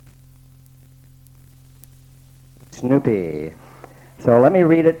Snoopy. So let me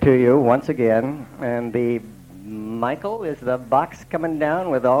read it to you once again. And Michael, is the box coming down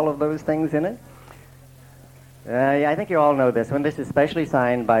with all of those things in it? Yeah, I think you all know this one. This is specially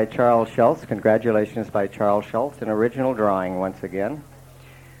signed by Charles Schultz. Congratulations by Charles Schultz. An original drawing once again.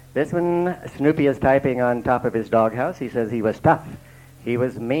 This one, Snoopy is typing on top of his doghouse. He says he was tough. He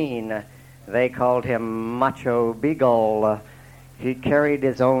was mean. They called him Macho Beagle. He carried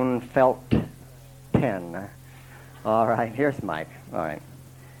his own felt pen. All right, here's Mike. All right.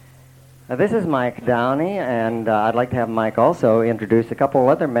 Now, this is Mike Downey, and I'd like to have Mike also introduce a couple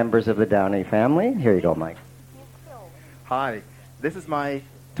other members of the Downey family. Here you go, Mike. Hi, this is my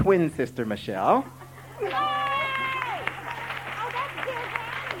twin sister, Michelle.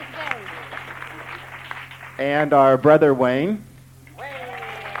 And our brother, Wayne.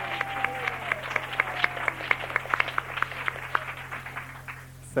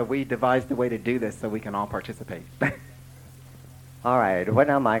 So we devised a way to do this so we can all participate. All right, what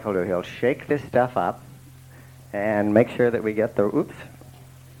now Mike will do, he'll shake this stuff up and make sure that we get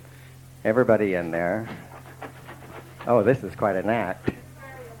everybody in there. Oh, this is quite an act.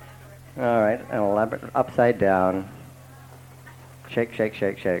 All right, an elaborate upside down. Shake, shake,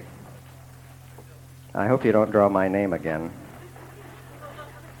 shake, shake. I hope you don't draw my name again.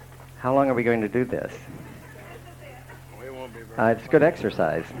 How long are we going to do this? It's good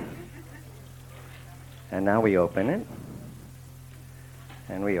exercise. And now we open it.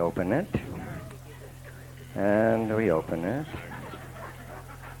 And we open it. And we open it.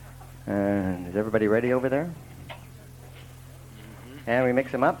 And is everybody ready over there? And we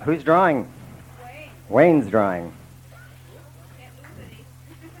mix them up. Who's drawing? Wayne's drawing.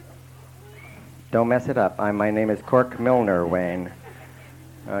 Don't mess it up. My name is Cork Milner, Wayne.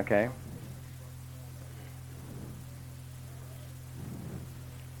 Okay.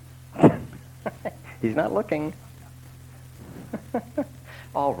 He's not looking.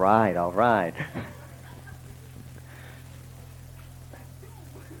 All right, all right.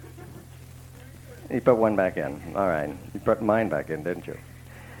 You put one back in. All right. You put mine back in, didn't you?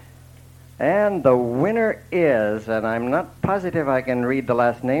 And the winner is, and I'm not positive I can read the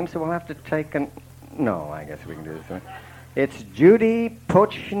last name, so we'll have to take no, I guess we can do this one. It's Judy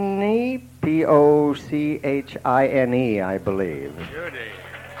Pochny, P-O-C-H-I-N-E, I believe. Judy.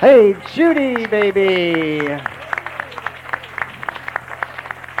 Hey, Judy, baby!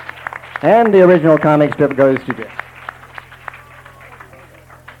 And the original comic strip goes to Dick.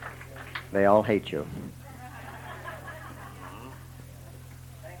 They all hate you.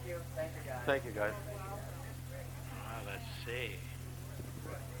 Thank you guys. Thank you, guys. Let's see.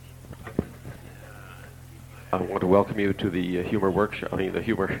 I want to welcome you to the humor workshop, the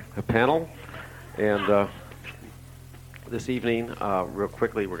humor panel. And this evening, real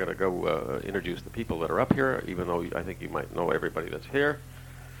quickly, we're going to go introduce the people that are up here, even though I think you might know everybody that's here,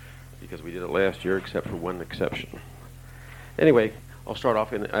 because we did it last year, except for one exception. Anyway, I'll start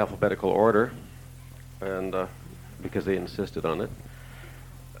off in alphabetical order, and because they insisted on it.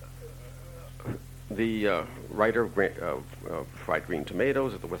 The writer of Fried Green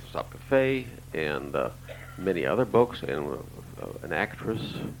Tomatoes at the Whistle Stop Cafe, and many other books, and an actress,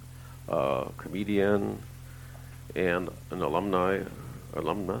 comedian, and an alumnus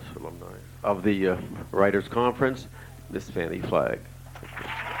of the Writers' Conference, Miss Fanny Flagg.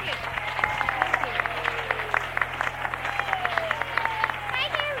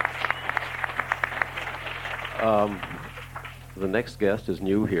 The next guest is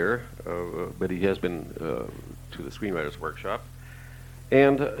new here, but he has been to the Screenwriters Workshop.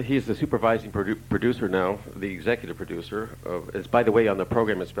 And he's the supervising producer now, the executive producer. By the way, on the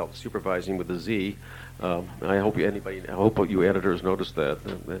program it's spelled supervising with a Z. I hope you editors noticed that.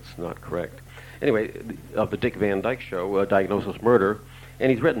 That's not correct. Anyway, of the Dick Van Dyke Show, Diagnosis Murder.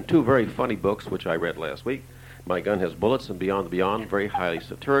 And he's written two very funny books, which I read last week. My Gun Has Bullets and Beyond the Beyond, very highly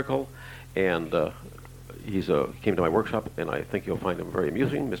satirical. And he came to my workshop, and I think you'll find him very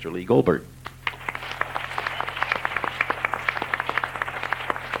amusing, Mr. Lee Goldberg.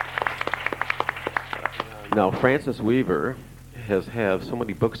 Now, Francis Weaver has so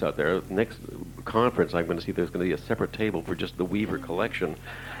many books out there. Next conference, I'm going to see there's going to be a separate table for just the Weaver collection.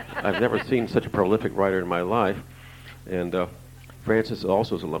 I've never seen such a prolific writer in my life. And Francis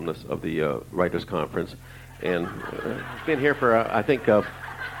also is alumnus of the Writers' Conference, and he's been here for, I think,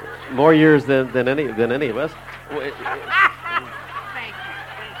 more years than any of us.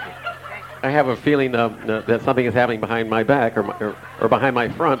 I have a feeling that something is happening behind my back or behind my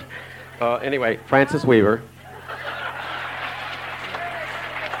front. Anyway, Francis Weaver.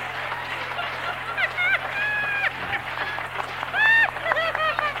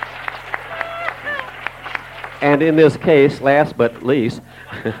 And in this case, last but least,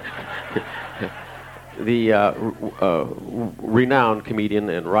 the renowned comedian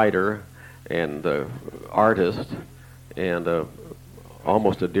and writer and artist and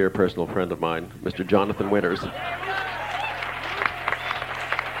almost a dear personal friend of mine, Mr. Jonathan Winters.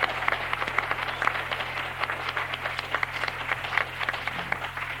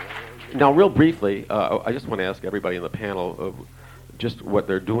 Now, real briefly, I just want to ask everybody in the panel just what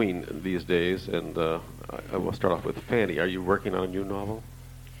they're doing these days, and I will start off with Fanny. Are you working on a new novel?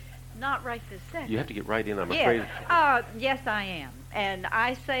 Not right this second. You have to get right in, I'm Yes. afraid. Yes, I am. And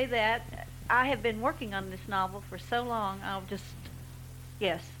I say that I have been working on this novel for so long,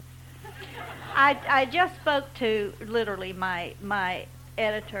 yes. I just spoke to literally my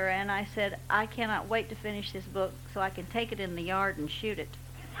editor, and I said, I cannot wait to finish this book so I can take it in the yard and shoot it.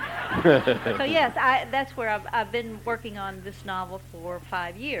 So yes, that's where I've been working on this novel for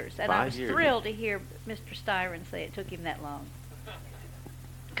 5 years, and I was thrilled to hear Mr. Styron say it took him that long.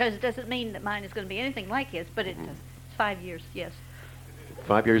 Because it doesn't mean that mine is going to be anything like his, but it's 5 years, yes.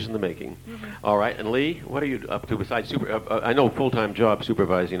 5 years in the making. All right, and Lee, what are you up to besides I know full-time job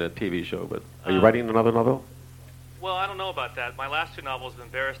supervising a TV show, but are you writing another novel? Well, I don't know about that. My last 2 novels have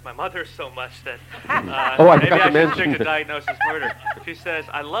embarrassed my mother so much that Oh, I maybe forgot to I should mention stick to that. Diagnosis Murder. She says,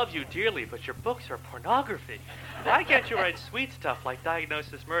 I love you dearly, but your books are pornography. Why can't you write sweet stuff like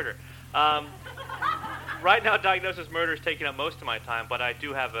Diagnosis Murder? Right now, Diagnosis Murder is taking up most of my time, but I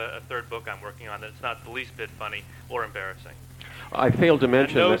do have a 3rd book I'm working on that's not the least bit funny or embarrassing. I failed to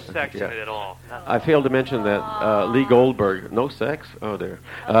mention No that, sex in it at all. I failed to mention that Lee Goldberg, no sex? Oh, dear.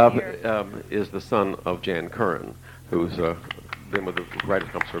 Is the son of Jan Curran, who's been with the Writers'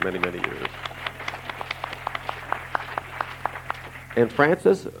 Company for many, many years. And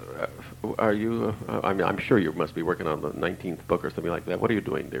Frances, are you, I'm sure you must be working on the 19th book or something like that. What are you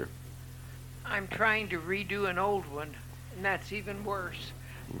doing, dear? I'm trying to redo an old one, and that's even worse.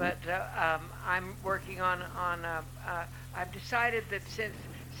 But I'm working on I've decided that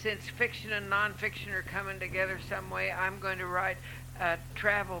since fiction and nonfiction are coming together some way, I'm going to write a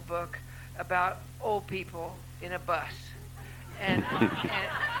travel book about old people in a bus. And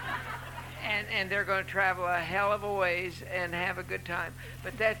and they're going to travel a hell of a ways and have a good time.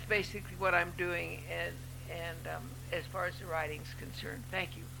 But that's basically what I'm doing, and as far as the writing's concerned.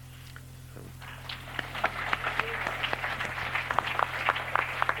 Thank you.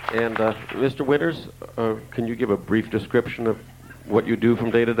 And Mr. Winters, can you give a brief description of what you do from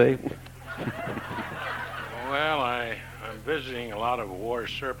day to day? Well, I'm visiting a lot of war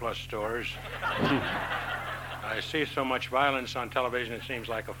surplus stores. I see so much violence on television, it seems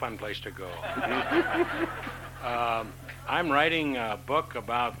like a fun place to go. I'm writing a book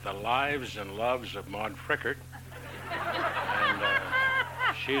about the lives and loves of Maud Frickert. And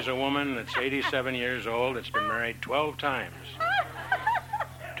she's a woman that's 87 years old, that's been married 12 times.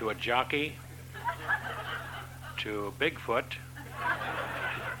 To a jockey, to Bigfoot,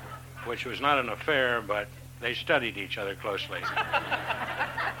 which was not an affair, but they studied each other closely.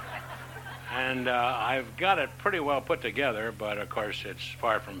 And I've got it pretty well put together, but of course it's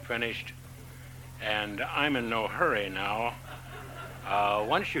far from finished. And I'm in no hurry now.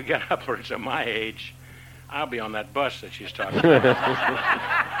 Once you get upwards of my age, I'll be on that bus that she's talking about.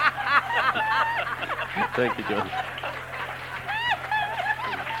 Thank you, John.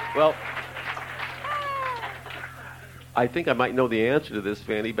 Well, I think I might know the answer to this,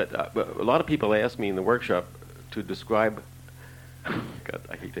 Fanny, but a lot of people ask me in the workshop to describe, God,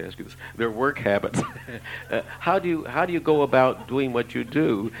 I hate to ask you this, their work habits. How do you go about doing what you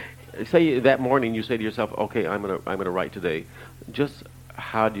do? Say that morning you say to yourself, okay, I'm gonna write today. Just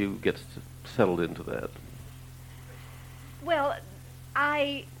how do you get settled into that? Well,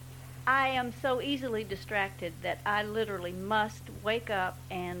 I am so easily distracted that I literally must wake up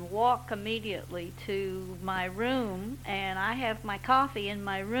and walk immediately to my room, and I have my coffee in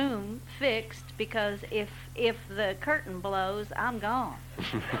my room fixed because if the curtain blows, I'm gone.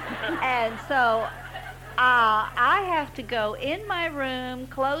 And so I have to go in my room,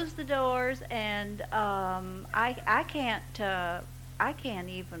 close the doors, and I can't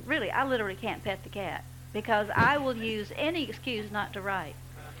even, really, I literally can't pet the cat because I will use any excuse not to write.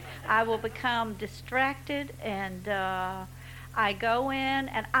 I will become distracted, and I go in,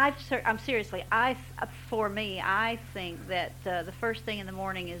 and I'm seriously, for me, I think that the first thing in the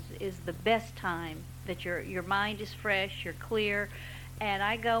morning is the best time, that your mind is fresh, you're clear, and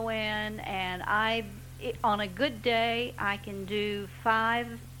I go in, and on a good day, I can do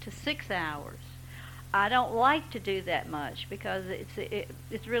 5 to 6 hours. I don't like to do that much because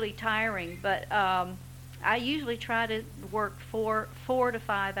it's really tiring, but I usually try to work 4 to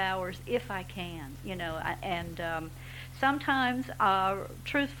 5 hours if I can, and sometimes,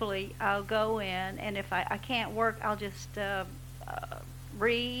 truthfully, I'll go in, and if I can't work, I'll just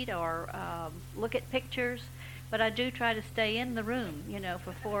read or look at pictures. But I do try to stay in the room,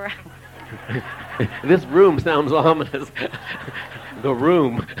 for 4 hours. This room sounds ominous. The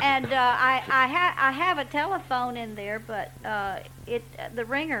room. And I have a telephone in there, but the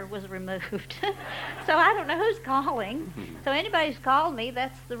ringer was removed, so I don't know who's calling. So anybody who's called me,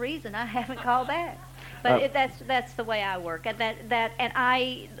 that's the reason I haven't called back. But that's the way I work.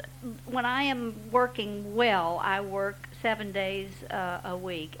 When I am working well, I work 7 days a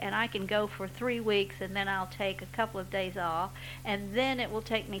week, and I can go for 3 weeks, and then I'll take a couple of days off, and then it will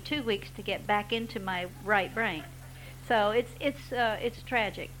take me 2 weeks to get back into my right brain. So it's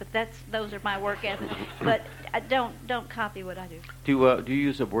tragic, but those are my work ethics. But don't copy what I do. Do you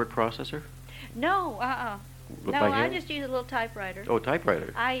use a word processor? No, No, By I hand? just use a little typewriter. Oh,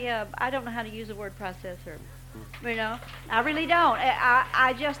 typewriter. I don't know how to use a word processor. I really don't.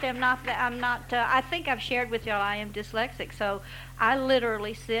 I just am not. I'm not. I think I've shared with y'all I am dyslexic, so I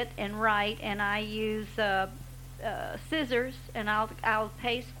literally sit and write, and I use scissors, and I'll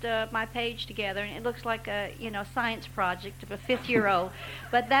paste my page together, and it looks like a science project of a 5th-year-old.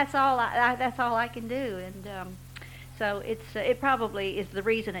 But that's all. That's all I can do, and so it probably is the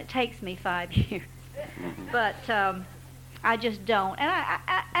reason it takes me 5 years. But I just don't, and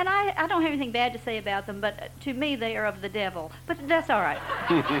I don't have anything bad to say about them. But to me, they are of the devil. But that's all right.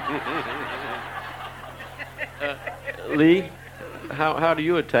 Lee, how do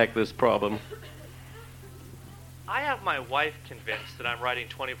you attack this problem? I have my wife convinced that I'm writing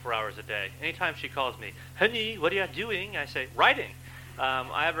 24 hours a day. Anytime she calls me, honey, what are you doing? I say, writing.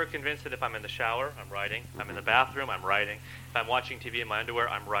 I have her convinced that if I'm in the shower, I'm writing. If I'm in the bathroom, I'm writing. If I'm watching TV in my underwear,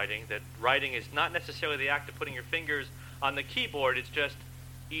 I'm writing. That writing is not necessarily the act of putting your fingers on the keyboard. It's just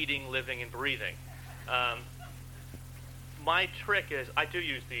eating, living, and breathing. My trick is I do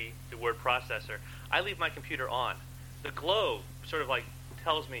use the word processor. I leave my computer on. The glow sort of like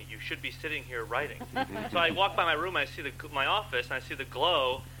tells me you should be sitting here writing. So I walk by my room, and I see my office, and I see the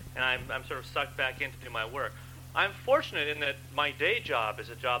glow, and I'm sort of sucked back in to do my work. I'm fortunate in that my day job is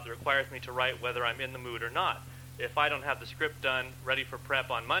a job that requires me to write whether I'm in the mood or not. If I don't have the script done, ready for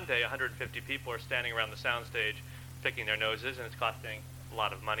prep on Monday, 150 people are standing around the soundstage picking their noses, and it's costing a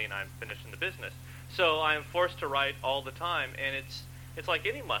lot of money, and I'm finishing the business. So I'm forced to write all the time, and it's like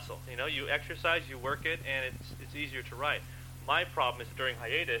any muscle. You exercise, you work it, and it's easier to write. My problem is during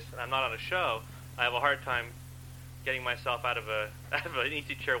hiatus, and I'm not on a show, I have a hard time getting myself out of an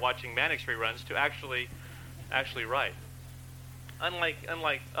easy chair watching Mannix reruns to actually write.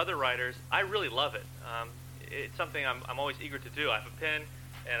 Unlike other writers, I really love it. It's something I'm always eager to do. I have a pen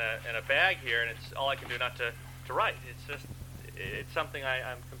and a bag here, and it's all I can do not to write. It's something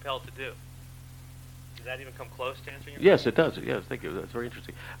I'm compelled to do. Does that even come close to answering your question? Yes, it does. Yes, thank you. That's very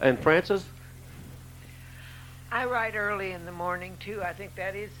interesting. And Frances? I write early in the morning too. I think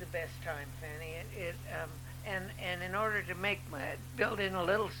that is the best time, Fanny. And in order to build in a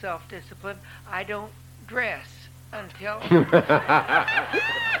little self-discipline, I don't dress until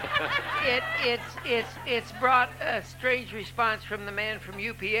it's brought a strange response from the man from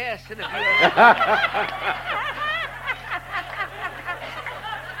UPS and a few other.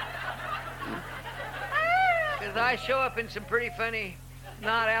 Because I show up in some pretty funny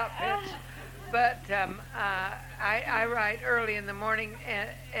knot outfits. But I write early in the morning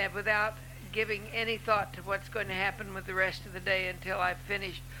and without giving any thought to what's going to happen with the rest of the day until I've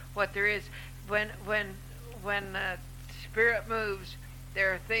finished what there is. When spirit moves,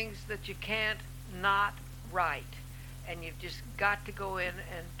 there are things that you can't not write, and you've just got to go in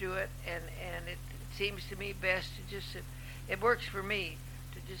and do it. And it seems to me best to just it works for me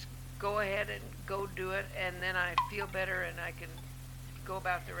to just go ahead and go do it, and then I feel better and I can go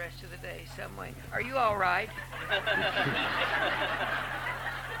about the rest of the day some way. Are you all right?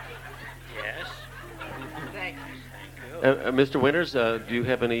 Yes. Thank you. Mr. Winters, do you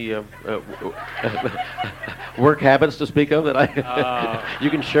have any work habits to speak of that you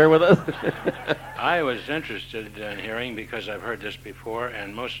can share with us? I was interested in hearing, because I've heard this before,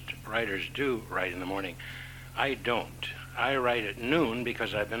 and most writers do write in the morning. I don't. I write at noon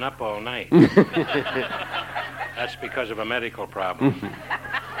because I've been up all night. That's because of a medical problem.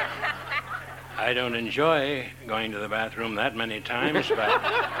 I don't enjoy going to the bathroom that many times, but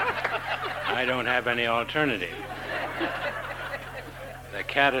I don't have any alternative. The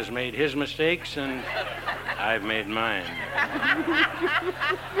cat has made his mistakes, and I've made mine.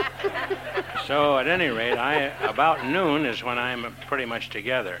 So at any rate, about noon is when I'm pretty much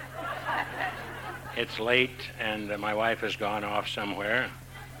together. it's late, and my wife has gone off somewhere.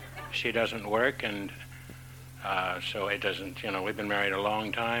 She doesn't work, and so it doesn't, we've been married a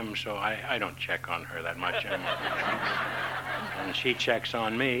long time, so I don't check on her that much anymore. And she checks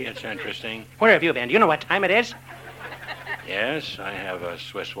on me. It's interesting. Where have you been? Do you know what time it is? Yes, I have a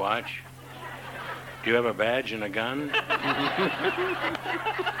Swiss watch. Do you have a badge and a gun?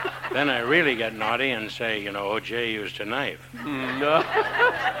 Then I really get naughty and say, O.J. used a knife. No.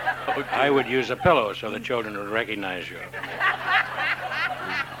 I would use a pillow so the children would recognize you.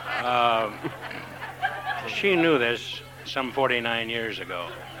 She knew this some 49 years ago.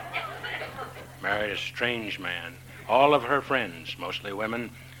 Married a strange man. All of her friends, mostly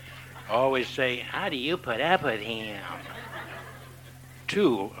women, always say, how do you put up with him?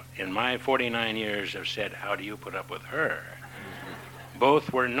 2 in my 49 years have said, how do you put up with her?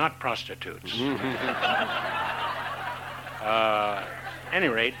 Both were not prostitutes. Any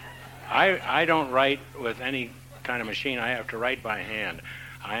rate, I don't write with any kind of machine. I have to write by hand.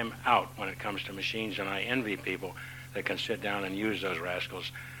 I am out when it comes to machines, and I envy people that can sit down and use those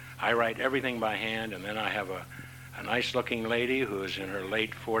rascals. I write everything by hand, and then I have a nice-looking lady who is in her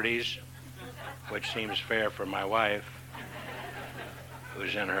late 40s, which seems fair for my wife,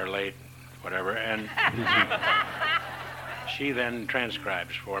 who's in her late whatever, and she then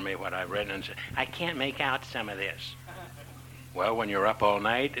transcribes for me what I've written and says, I can't make out some of this. Well, when you're up all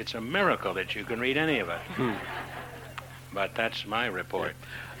night, it's a miracle that you can read any of it. But that's my report.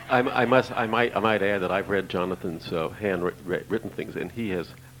 I might add that I've read Jonathan's handwritten things, and he has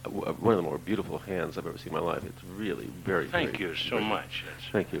one of the more beautiful hands I've ever seen in my life. It's really very. Thank you so much.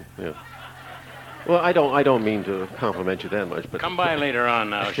 Thank you. Yeah. Well, I don't mean to compliment you that much, but come by later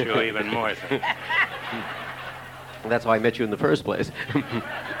on. I'll show you even more things. That's how I met you in the first place.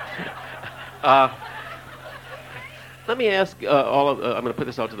 Let me ask I'm going to put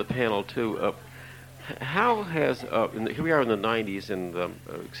this out to the panel too. How has here we are in the 90s, and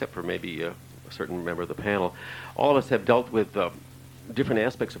except for maybe a certain member of the panel, all of us have dealt with different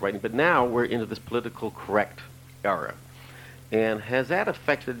aspects of writing. But now we're into this political correct era. And has that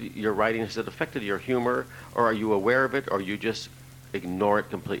affected your writing? Has it affected your humor, or are you aware of it, or you just ignore it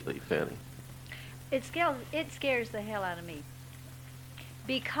completely, Fanny? It scares the hell out of me,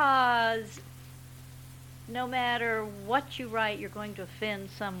 because no matter what you write, you're going to offend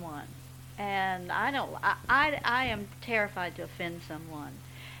someone, and I am terrified to offend someone,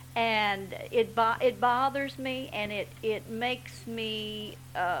 and it bothers me, and it makes me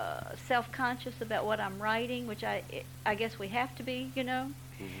self-conscious about what I'm writing, which I guess we have to be,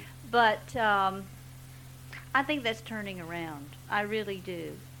 Mm-hmm. But I think that's turning around. I really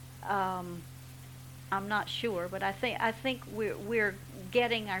do. I'm not sure, but I think we're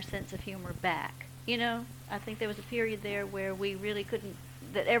getting our sense of humor back. I think there was a period there where we really couldn't,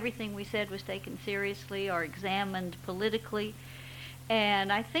 that everything we said was taken seriously or examined politically.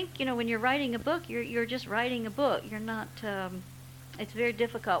 And I think, when you're writing a book, you're just writing a book. You're not, it's very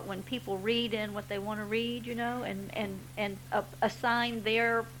difficult when people read in what they want to read, and assign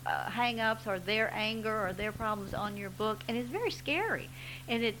their hang-ups or their anger or their problems on your book. And it's very scary.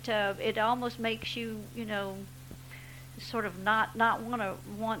 And it almost makes you, sort of not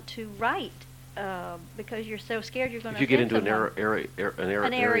want to write. Because you're so scared you're going to. If you get into an area,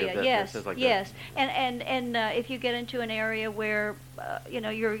 yes, like yes, that. and if you get into an area where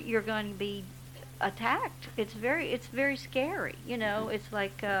you're going to be attacked, it's very scary. It's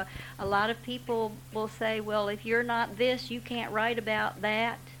like a lot of people will say, well, if you're not this, you can't write about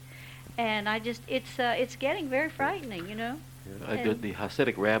that, and it's getting very frightening. Yeah, the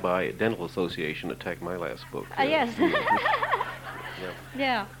Hasidic Rabbi Dental Association attacked my last book. Yes.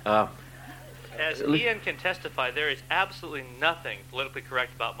 Yeah. As Ian can testify, there is absolutely nothing politically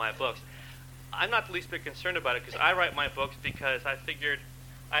correct about my books. I'm not the least bit concerned about it because I write my books because I figured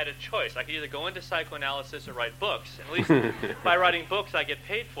I had a choice. I could either go into psychoanalysis or write books. At least by writing books, I get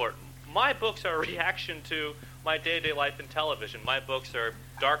paid for it. My books are a reaction to my day-to-day life in television. My books are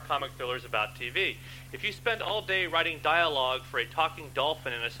dark comic thrillers about TV. If you spend all day writing dialogue for a talking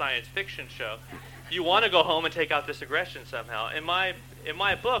dolphin in a science fiction show, you want to go home and take out this aggression somehow. In my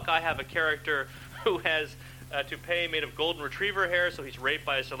book, I have a character who has a toupee made of golden retriever hair, so he's raped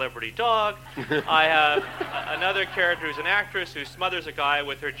by a celebrity dog. I have another character who's an actress who smothers a guy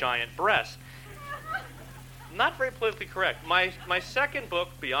with her giant breasts. Not very politically correct. My second book,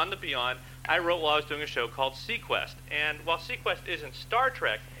 Beyond the Beyond, I wrote while I was doing a show called Sequest. And while Sequest isn't Star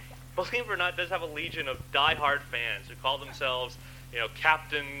Trek, believe it or not, it does have a legion of die-hard fans who call themselves,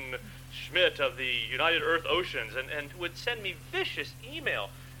 Captain Schmidt of the United Earth Oceans, and would send me vicious email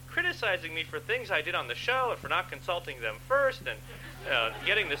criticizing me for things I did on the show and for not consulting them first. And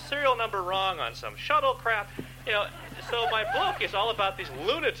getting the serial number wrong on some shuttlecraft. So my book is all about these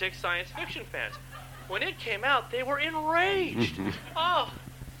lunatic science fiction fans. When it came out, they were enraged.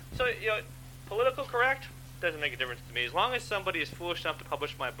 So political correct doesn't make a difference to me. As long as somebody is foolish enough to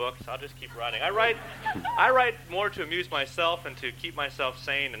publish my books, I'll just keep writing. I write more to amuse myself and to keep myself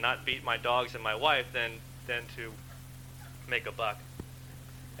sane and not beat my dogs and my wife than to make a buck.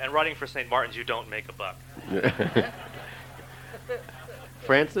 And writing for St. Martin's, you don't make a buck.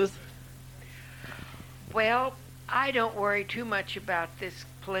 Francis? Well, I don't worry too much about this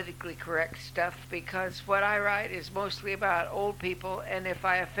politically correct stuff because what I write is mostly about old people, and if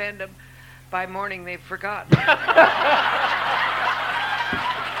I offend them, by morning they've forgotten.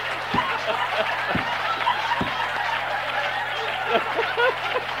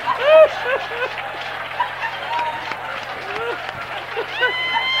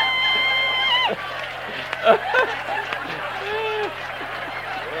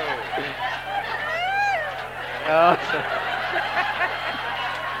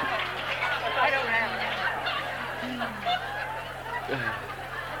 I don't have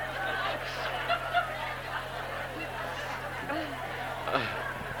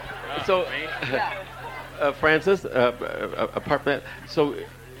So, Francis, apart from that, so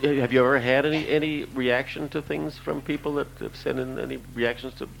have you ever had any reaction to things from people that have sent in any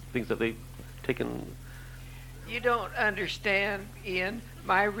reactions to things that they've taken? You don't understand, Ian.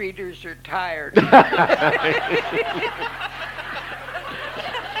 My readers are tired.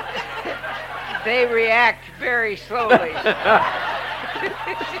 They react very slowly.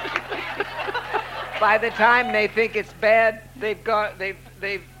 By the time they think it's bad, they've gone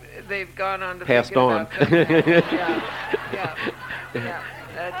on to passed on. Yeah,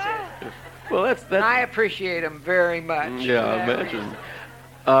 that's it. Well, that's. I appreciate them very much. Yeah, I imagine.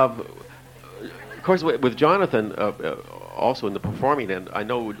 Of course, with Jonathan, also in the performing end, I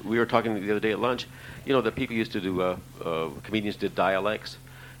know we were talking the other day at lunch. That people used to do comedians did dialects,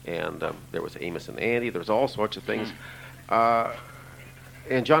 and there was Amos and Andy. There was all sorts of things.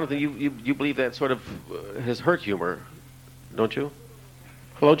 And Jonathan, you believe that sort of has hurt humor, don't you?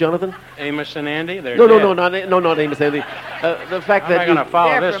 Hello, Jonathan. Amos and Andy. They're No, dead. not Amos and Andy. The fact How am I that going to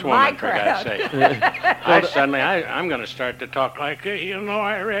follow They're this from my woman, for God's sake? I'm going to start to talk like,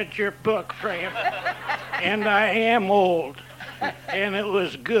 I read your book, Fran, and I am old, and it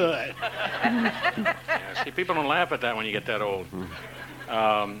was good. Yeah, see, people don't laugh at that when you get that old.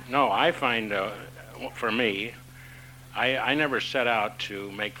 No, I find, for me, I never set out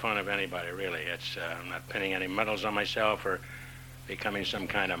to make fun of anybody, really. I'm not pinning any medals on myself or becoming some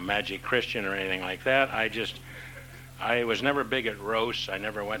kind of magic Christian or anything like that. I was never big at roasts. I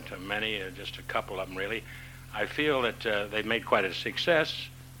never went to many, just a couple of them, really. I feel that they've made quite a success,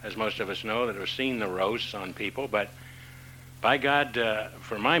 as most of us know, that have seen the roasts on people. But by God,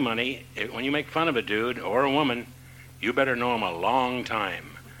 for my money, when you make fun of a dude or a woman, you better know them a long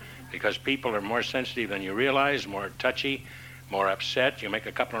time, because people are more sensitive than you realize, more touchy, more upset. You make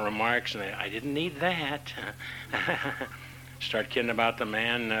a couple of remarks, and I didn't need that. Start kidding about the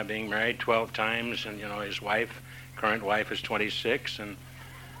man being married 12 times, and his current wife is 26, and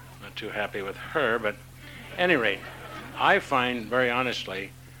not too happy with her. But at any rate, I find, very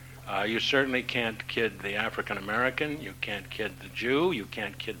honestly, you certainly can't kid the African American, you can't kid the Jew, you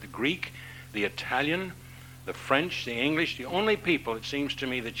can't kid the Greek, the Italian, the French, the English. The only people, it seems to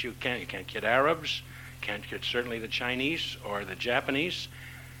me, that you can't kid Arabs, can't kid certainly the Chinese or the Japanese.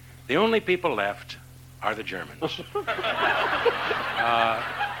 The only people left are the Germans.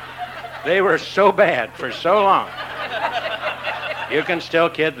 They were so bad for so long. You can still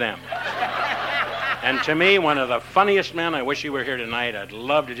kid them. And to me, one of the funniest men, I wish he were here tonight. I'd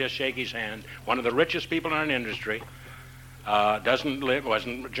love to just shake his hand. One of the richest people in our industry.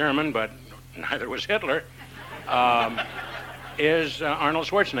 Wasn't German, but neither was Hitler. Is Arnold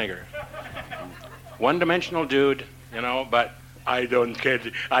Schwarzenegger. One-dimensional dude, but I don't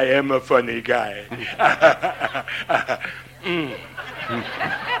kid. I am a funny guy.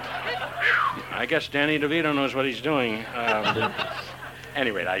 I guess Danny DeVito knows what he's doing.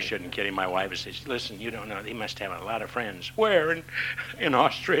 Anyway, I shouldn't kid him. My wife says, "Listen, you don't know. He must have a lot of friends." Where? In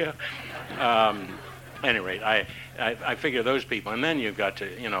Austria. Anyway, I figure those people, and then you've got to,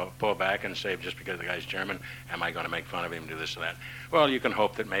 pull back and say, just because the guy's German, am I going to make fun of him, do this or that? Well, you can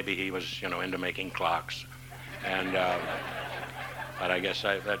hope that maybe he was, into making clocks, and but I guess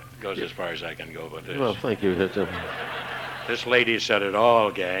that goes as far as I can go with this. Well, thank you. This lady said it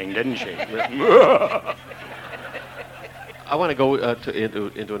all, gang, didn't she? I want to go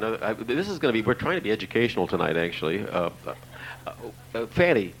into another. This is going to be. We're trying to be educational tonight, actually.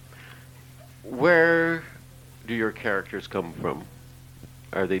 Fanny, where do your characters come from?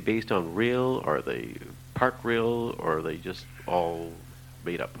 Are they based on real? Are they part real? Or are they just all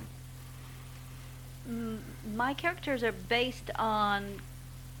made up? My characters are based on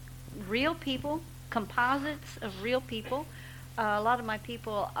real people, composites of real people. A lot of my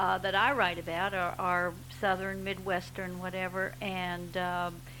people that I write about are Southern, Midwestern, whatever, and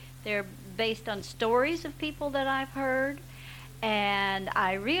they're based on stories of people that I've heard. And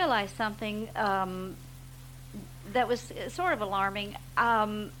I realized something that was sort of alarming.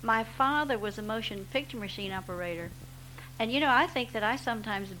 My father was a motion picture machine operator. And, I think that I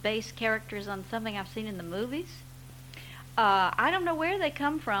sometimes base characters on something I've seen in the movies. I don't know where they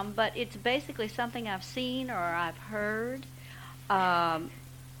come from, but it's basically something I've seen or I've heard.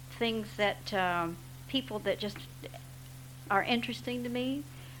 Things that people that just are interesting to me.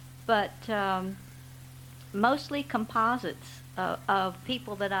 But mostly composites of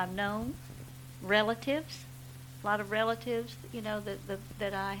people that I've known, relatives. A lot of relatives,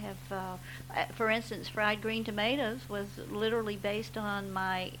 that I have. For instance, Fried Green Tomatoes was literally based on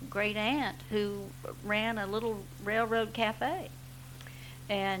my great aunt who ran a little railroad cafe.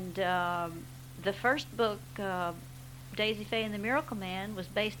 And the first book, Daisy Faye and the Miracle Man, was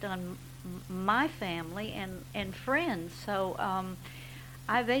based on my family and friends. So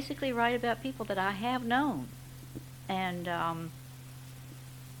I basically write about people that I have known, and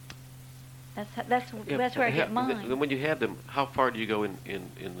that's where I get mine. When you have them, how far do you go in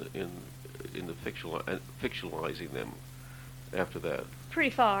the fictionalizing them after that? Pretty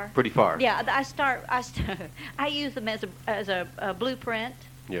far. Pretty far. Yeah, I use them as a blueprint,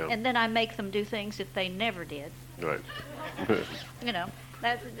 Yeah. and then I make them do things that they never did. Right.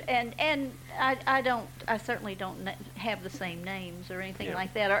 That's and I certainly don't have the same names or anything Yeah.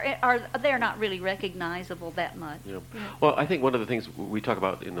 like that, or they're not really recognizable that much. Yeah. Well, I think one of the things we talk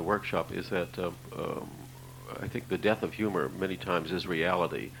about in the workshop is that I think the death of humor many times is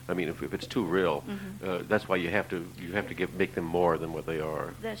reality. I mean, if it's too real, that's why you have to make them more than what they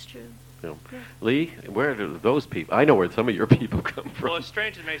are. That's true. Yeah. Lee, where do those people? I know where some of your people come from. Well, as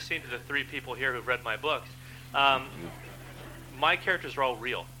strange as it may seem to the three people here who've read my books, my characters are all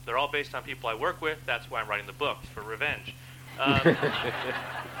real. They're all based on people I work with. That's why I'm writing the books, for revenge.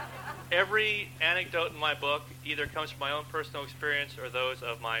 Every anecdote in my book either comes from my own personal experience or those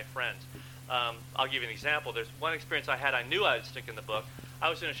of my friends. I'll give you an example. There's one experience I had I knew I would stick in the book. I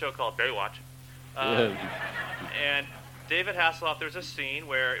was in a show called Baywatch. And David Hasselhoff, there was a scene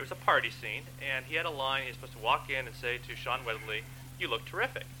where it was a party scene, and he had a line. He was supposed to walk in and say to Sean Weatherly, "You look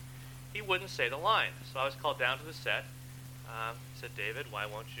terrific." He wouldn't say the line. So I was called down to the set. He said, "David, why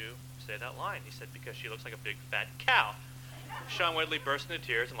won't you say that line?" He said, "Because she looks like a big fat cow." Sean Weatherly burst into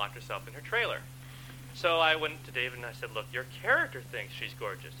tears and locked herself in her trailer. So I went to David and I said, "Look, your character thinks she's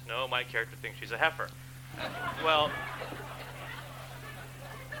gorgeous." "No, my character thinks she's a heifer." "Well,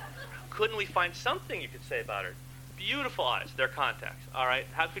 couldn't we find something you could say about her?" "Beautiful eyes, they're contacts." "All right,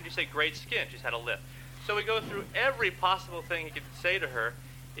 how could you say great skin? She's had a lift." So we go through every possible thing he could say to her.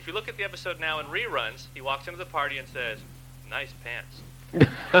 If you look at the episode now in reruns, he walks into the party and says, "Nice pants."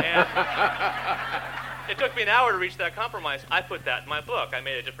 And it took me an hour to reach that compromise. I put that in my book. I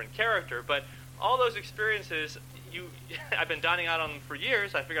made a different character, but all those experiences, I've been dining out on them for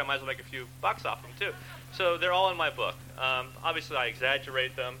years. I figured I might as well make a few bucks off them too. So they're all in my book. Obviously, I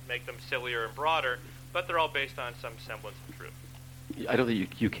exaggerate them, make them sillier and broader, but they're all based on some semblance of truth. I don't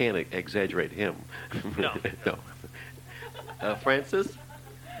think you can exaggerate him. No. No. Francis?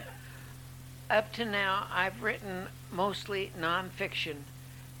 Up to now, I've written mostly nonfiction,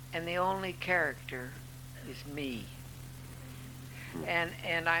 and the only character is me.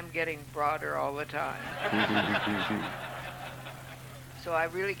 And I'm getting broader all the time. So I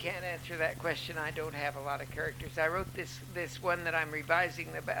really can't answer that question. I don't have a lot of characters. I wrote this one that I'm revising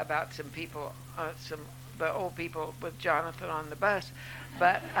about some people, the old people with Jonathan on the bus,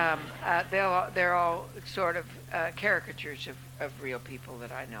 but they're all sort of caricatures of real people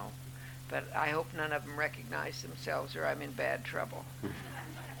that I know. But I hope none of them recognize themselves, or I'm in bad trouble.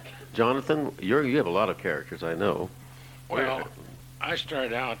 Jonathan, you have a lot of characters, I know. Well, I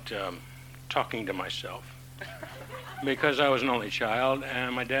started out talking to myself because I was an only child,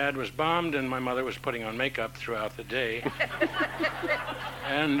 and my dad was bombed, and my mother was putting on makeup throughout the day.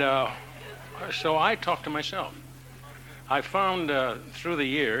 And so I talked to myself. I found through the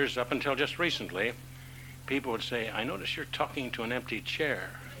years, up until just recently, people would say, "I notice you're talking to an empty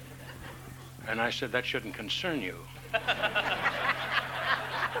chair." And I said, "That shouldn't concern you.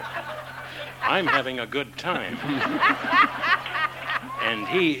 I'm having a good time. And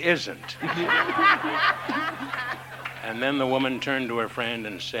he isn't." And then the woman turned to her friend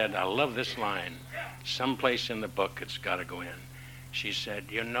and said, "I love this line. Someplace in the book it's got to go in. She said,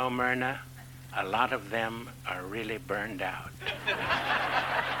 "You know, Myrna, a lot of them are really burned out."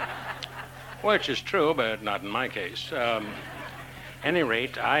 Which is true, but not in my case. Any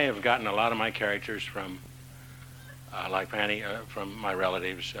rate, I have gotten a lot of my characters from, like Fanny, from my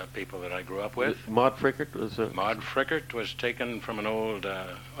relatives, people that I grew up with. Maud Frickert was. Maud Frickert was taken from an old,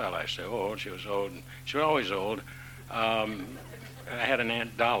 well, I say old, she was old. She was always old. I had an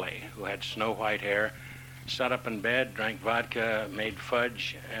Aunt Dolly who had snow white hair, sat up in bed, drank vodka, made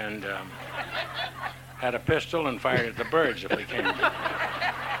fudge, and had a pistol and fired at the birds if they came.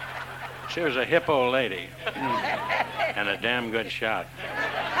 She was a hip old lady and a damn good shot.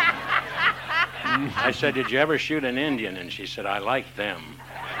 I said, "Did you ever shoot an Indian?" And she said, "I liked them."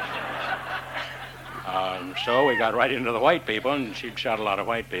 So we got right into the white people, and she'd shot a lot of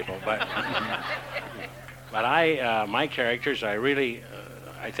white people. But my characters,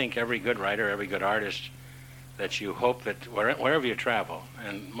 I think every good writer, every good artist, that you hope that wherever you travel,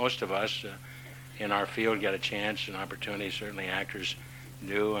 and most of us in our field get a chance, an opportunity, certainly actors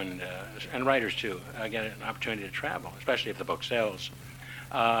do, and writers too, get an opportunity to travel, especially if the book sells.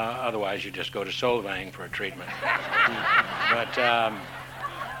 Otherwise, you just go to Solvang for a treatment. But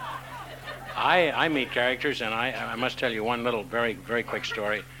I meet characters, and I must tell you one little very, very quick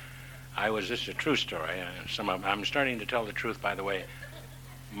story. This is a true story. I'm starting to tell the truth, by the way,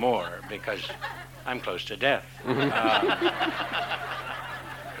 more, because I'm close to death. And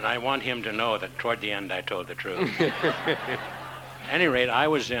I want him to know that toward the end I told the truth. At any rate, I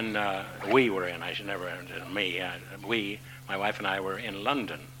was in, we were in, I should never, we, my wife and I were in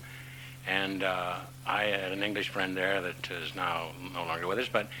London. And I had an English friend there that is now no longer with us,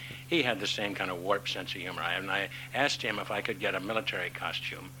 but he had the same kind of warped sense of humor I have. And I asked him if I could get a military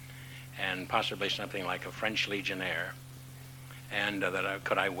costume and possibly something like a French Legionnaire, and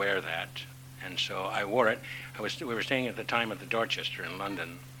could I wear that? And so I wore it. We were staying at the time at the Dorchester in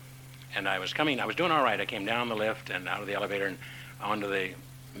London, and I was doing all right. I came down the lift and out of the elevator and onto the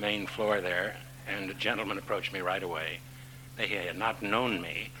main floor there, and a gentleman approached me right away. He had not known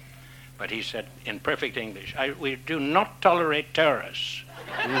me, but he said in perfect English, "We do not tolerate terrorists."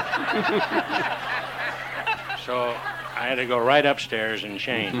 So I had to go right upstairs and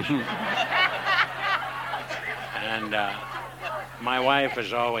change. And my wife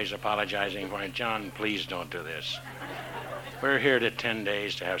is always apologizing for it. "John, please don't do this. We're here to 10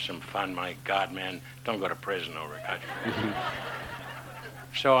 days to have some fun. My God, man, don't go to prison over a costume."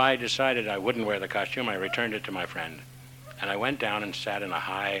 So I decided I wouldn't wear the costume. I returned it to my friend. And I went down and sat in a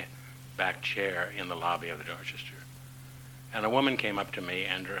high back chair in the lobby of the Dorchester. And a woman came up to me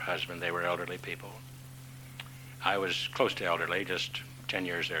and her husband. They were elderly people. I was close to elderly, just 10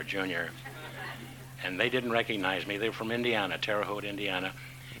 years their junior. And they didn't recognize me. They were from Indiana, Terre Haute, Indiana.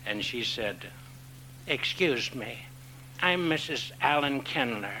 And she said, "Excuse me, I'm Mrs. Allen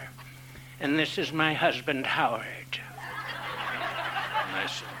Kendler, and this is my husband, Howard." And I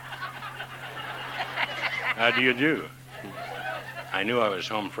said, "How do you do?" I knew I was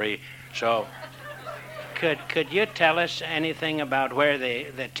home free. So, could you tell us anything about where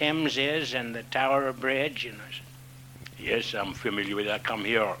the Thames is and the Tower Bridge? And I said, "Yes, I'm familiar with that. I come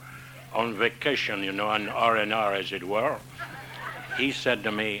here on vacation, on R&R, as it were." He said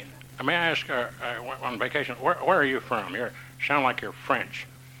to me, "May I ask, on vacation, where are you from? You sound like you're French."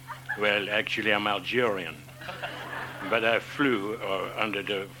 "Well, actually, I'm Algerian, but I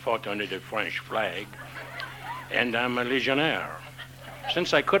fought under the French flag, and I'm a legionnaire.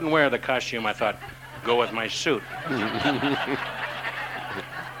 Since I couldn't wear the costume, I thought, go with my suit."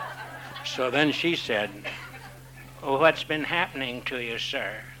 So then she said, "Oh, what's been happening to you,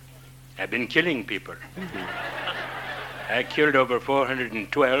 sir?" "I've been killing people. I killed over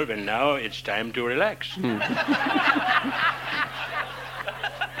 412, and now it's time to relax."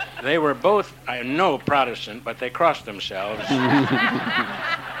 They were both, I know, Protestant, but they crossed themselves and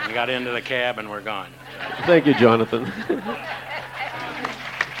got into the cab and were gone. Thank you, Jonathan.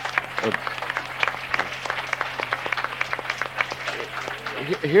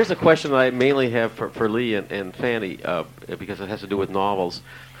 Here's a question I mainly have for Lee and Fanny, because it has to do with novels.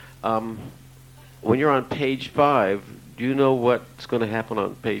 When you're on page 5, do you know what's going to happen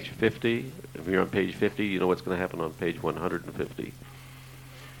on page 50? If you're on page 50, you know what's going to happen on page 150?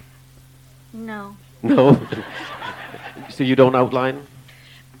 No. No? So you don't outline?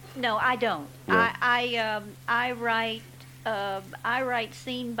 No, I don't. No. I write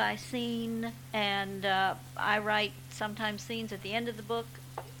scene by scene, and I write sometimes scenes at the end of the book,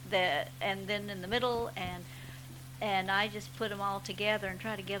 and then in the middle, and I just put them all together and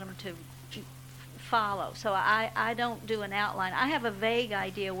try to get them to follow. So I don't do an outline. I have a vague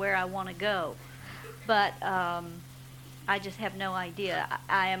idea where I want to go, but I just have no idea.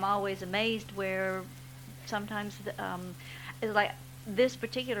 I am always amazed where sometimes it's like this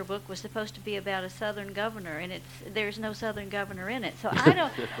particular book was supposed to be about a Southern governor, and there's no Southern governor in it. So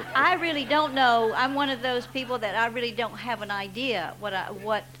I really don't know. I'm one of those people that I really don't have an idea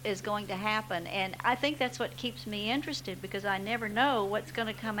what is going to happen, and I think that's what keeps me interested, because I never know what's going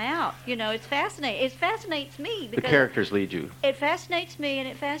to come out. It's fascinating. It fascinates me because The characters lead you. it fascinates me, and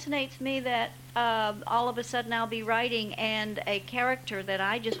it fascinates me that all of a sudden I'll be writing, and a character that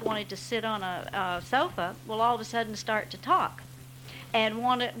I just wanted to sit on a sofa will all of a sudden start to talk, and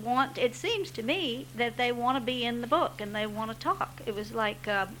it seems to me that they want to be in the book and they want to talk. It was like,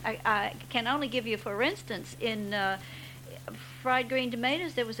 I can only give you, for instance, in Fried Green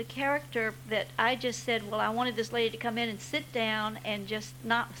Tomatoes, there was a character that I just said, well, I wanted this lady to come in and sit down and just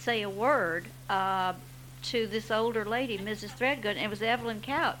not say a word to this older lady, Mrs. Threadgood, and it was Evelyn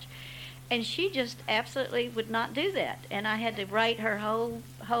Couch. And she just absolutely would not do that, and I had to write her whole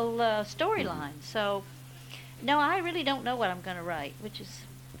storyline. So, no, I really don't know what I'm going to write, which is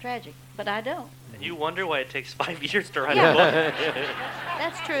tragic, but I don't. And you wonder why it takes 5 years to write a book.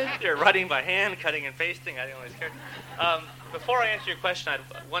 That's true. You're writing by hand, cutting and pasting, adding all these characters. Before I answer your question, I had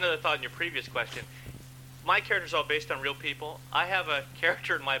one other thought in your previous question. My characters are all based on real people. I have a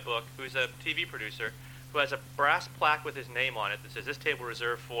character in my book who's a TV producer who has a brass plaque with his name on it that says, "This table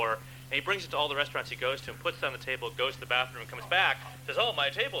reserved for," and he brings it to all the restaurants he goes to and puts it on the table, goes to the bathroom, and comes back, says, "Oh, my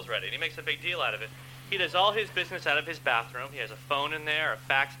table's ready," and he makes a big deal out of it. He does all his business out of his bathroom. He has a phone in there, a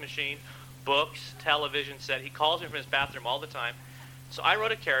fax machine, books, television set. He calls me from his bathroom all the time. So I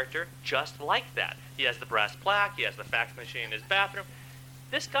wrote a character just like that. He has the brass plaque. He has the fax machine in his bathroom.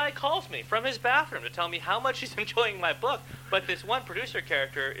 This guy calls me from his bathroom to tell me how much he's enjoying my book, but this one producer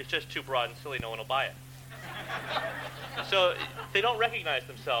character is just too broad and silly. No one will buy it. So they don't recognize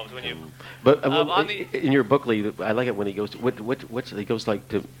themselves when you. But in your book, Lee, I like it when he goes. He goes like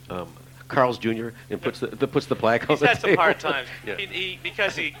to Carl's Jr. and puts the plaque on He's the had some table. hard times. Yeah.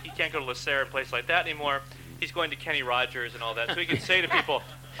 Because he can't go to LaSalle, a place like that anymore. He's going to Kenny Rogers and all that, so he can say to people,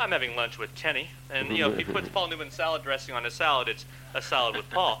 "I'm having lunch with Kenny," and if he puts Paul Newman salad dressing on his salad, it's a salad with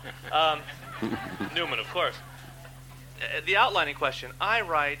Paul Newman, of course. The outlining question: I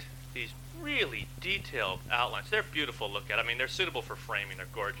write these really detailed outlines. They're beautiful to look at. I mean, they're suitable for framing. They're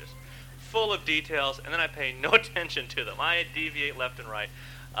gorgeous, full of details, and then I pay no attention to them. I deviate left and right,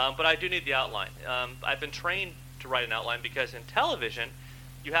 but I do need the outline. I've been trained to write an outline because in television,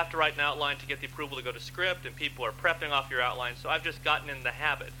 you have to write an outline to get the approval to go to script, and people are prepping off your outline, so I've just gotten in the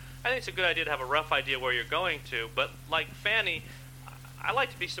habit. I think it's a good idea to have a rough idea where you're going to, but like Fanny, I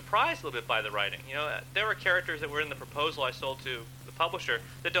like to be surprised a little bit by the writing. There were characters that were in the proposal I sold to the publisher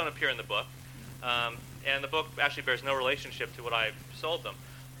that don't appear in the book, and the book actually bears no relationship to what I sold them.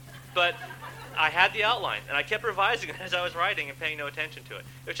 But I had the outline, and I kept revising it as I was writing and paying no attention to it.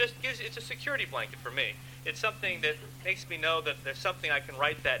 It's a security blanket for me. It's something that makes me know that there's something I can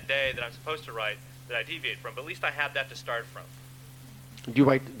write that day that I'm supposed to write that I deviate from. But at least I have that to start from. Do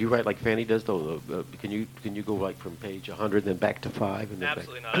you write like Fanny does though? Can you go like from page 100 then back to 5 and then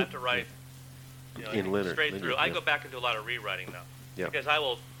Absolutely back? not. I have to write straight through. I yeah. go back and do a lot of rewriting though, Yeah. because I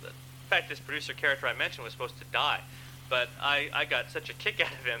will. In fact, this producer character I mentioned was supposed to die, but I got such a kick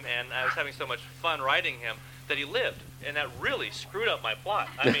out of him, and I was having so much fun writing him that he lived, and that really screwed up my plot.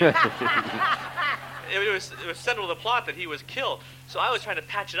 I mean, it was central to the plot that he was killed. So I was trying to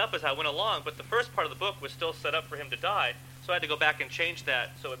patch it up as I went along, but the first part of the book was still set up for him to die. So I had to go back and change that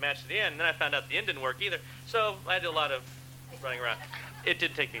so it matched the end. And then I found out the end didn't work either. So I did a lot of running around. It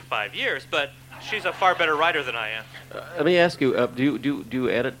did take me 5 years, but she's a far better writer than I am. Let me ask you: do you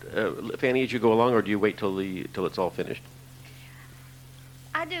edit Fanny as you go along, or do you wait till it's all finished?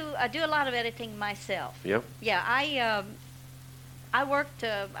 I do a lot of editing myself. Yeah. Yeah, I worked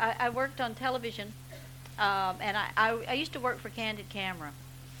on television, and I used to work for Candid Camera,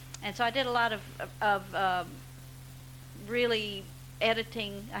 and so I did a lot of really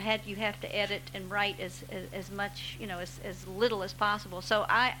editing. You have to edit and write as much, as little as possible. So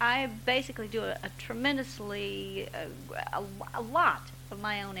I basically do a tremendously a lot of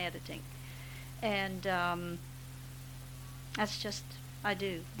my own editing, and that's just. I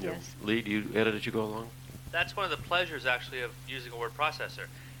do, Yeah. yes. Lee, do you edit as you go along? That's one of the pleasures, actually, of using a word processor.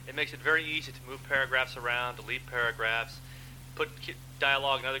 It makes it very easy to move paragraphs around, delete paragraphs, put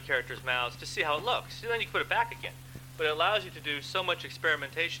dialogue in other characters' mouths to see how it looks. Then you can put it back again. But it allows you to do so much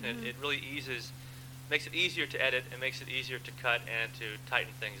experimentation. Mm-hmm. It really makes it easier to edit, and makes it easier to cut and to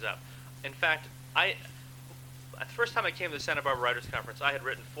tighten things up. In fact, the first time I came to the Santa Barbara Writers Conference, I had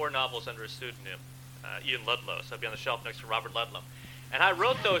written 4 novels under a pseudonym, Ian Ludlow, so I'd be on the shelf next to Robert Ludlum. And I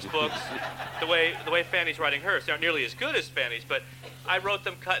wrote those books the way Fanny's writing hers. They aren't nearly as good as Fanny's, but I wrote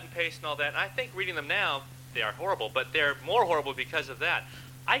them cut and paste and all that. And I think reading them now, they are horrible, but they're more horrible because of that.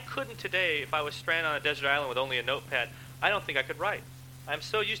 I couldn't today, if I was stranded on a desert island with only a notepad, I don't think I could write. I'm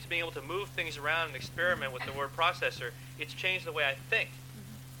so used to being able to move things around and experiment with the word processor, it's changed the way I think.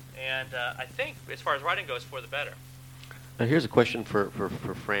 And I think, as far as writing goes, for the better. Now here's a question for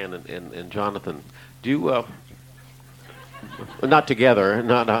Fran and Jonathan. Do you, not together,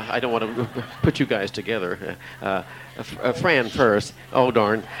 I don't want to put you guys together. Fran first. Oh,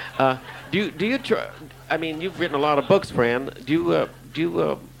 darn. Do you try, I mean, you've written a lot of books, Fran. Do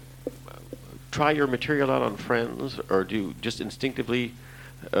you try your material out on friends, or do you just instinctively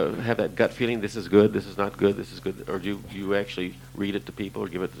have that gut feeling, this is good, this is not good, this is good, or do you actually read it to people or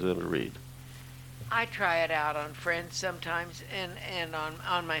give it to them to read? I try it out on friends sometimes, and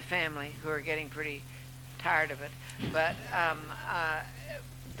on my family, who are getting pretty tired of it. But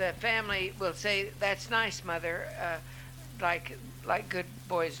the family will say, "That's nice, Mother," like good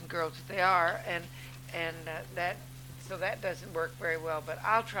boys and girls that they are, and that doesn't work very well. But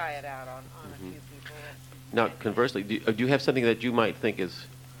I'll try it out on a few people. Now, conversely, do you have something that you might think is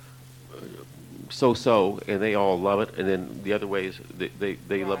so-so, and they all love it, and then the other ways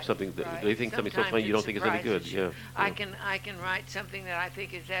they love something that they think something's so funny you don't think it's any good? Yeah. I can write something that I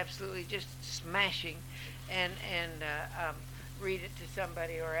think is absolutely just smashing, and read it to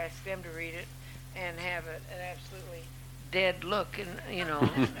somebody or ask them to read it, and have an absolutely dead look and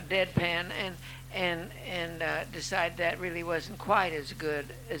deadpan, and decide that really wasn't quite as good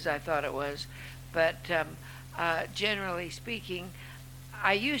as I thought it was. But generally speaking,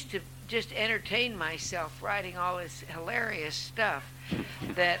 I used to just entertain myself writing all this hilarious stuff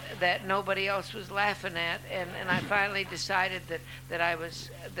that nobody else was laughing at, and I finally decided that I was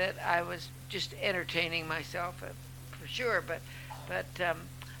just entertaining myself, for sure. But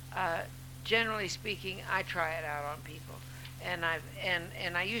generally speaking, I try it out on people. And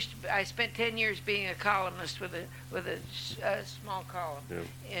I spent 10 years being a columnist with a small column,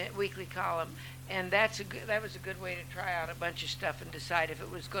 weekly column, and that was a good way to try out a bunch of stuff and decide if it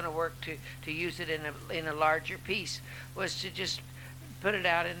was going to work to use it in a larger piece, was to just put it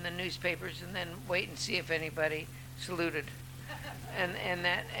out in the newspapers and then wait and see if anybody saluted, and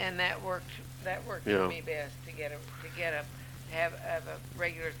that worked for me best, to have a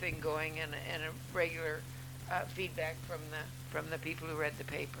regular thing going and a regular feedback from the people who read the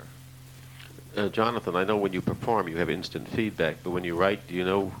paper. Jonathan, I know when you perform you have instant feedback, but when you write, do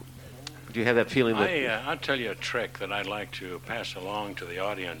you have that feeling that... I'll tell you a trick that I'd like to pass along to the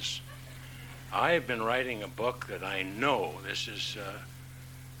audience. I've been writing a book that I know, this is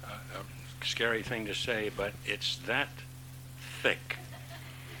a scary thing to say, but it's that thick.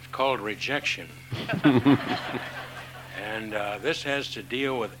 It's called Rejection. And this has to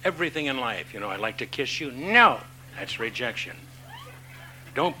deal with everything in life. I'd like to kiss you. No, that's rejection.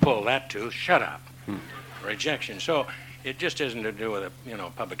 Don't pull that tooth. Shut up. Rejection. So it just isn't to do with a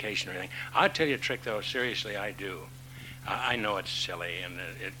publication or anything. I'll tell you a trick, though. Seriously, I do. I know it's silly, and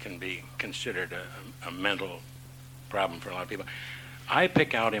it can be considered a mental problem for a lot of people. I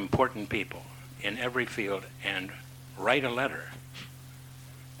pick out important people in every field and write a letter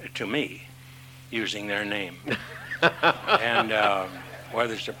to me using their name. And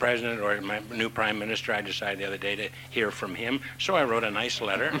whether it's the president or my new prime minister, I decided the other day to hear from him. So I wrote a nice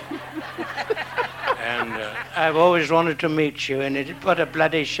letter. And I've always wanted to meet you, and what a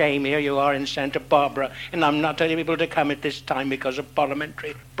bloody shame here you are in Santa Barbara, and I'm not able to come at this time because of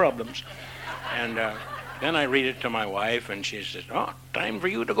parliamentary problems. And then I read it to my wife, and she says, "Oh, time for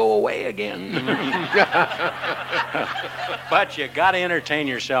you to go away again." But you got to entertain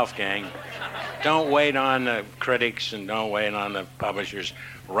yourself, gang. Don't wait on the critics and don't wait on the publishers.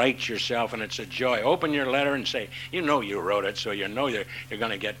 Write yourself, and it's a joy. Open your letter and say, you wrote it, so you're going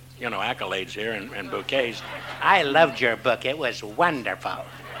to get, accolades here and bouquets. I loved your book. It was wonderful.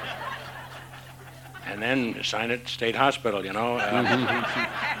 And then sign it State Hospital,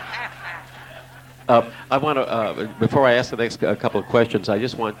 I want to, before I ask the next couple of questions, I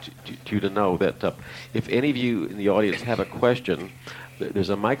just want you to know that if any of you in the audience have a question, there's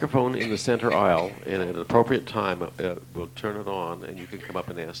a microphone in the center aisle, and at an appropriate time, we'll turn it on, and you can come up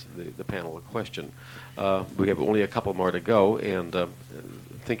and ask the panel a question. We have only a couple more to go, and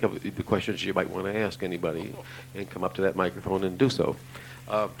think of the questions you might want to ask anybody, and come up to that microphone and do so.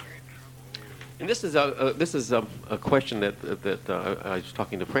 And this is a question that I was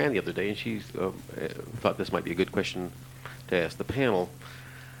talking to Fran the other day, and she thought this might be a good question to ask the panel.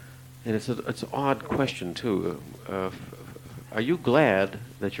 And it's an odd question too. Are you glad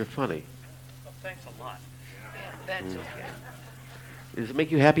that you're funny? Well, thanks a lot. Yeah, that's okay. Does it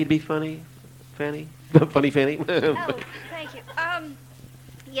make you happy to be funny, Fanny? Funny Fanny? Oh, thank you.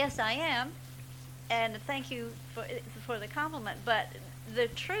 Yes, I am, and thank you for the compliment. But the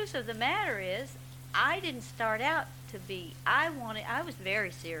truth of the matter is, I didn't start out to be. I was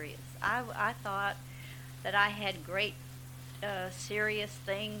very serious. I thought that I had great serious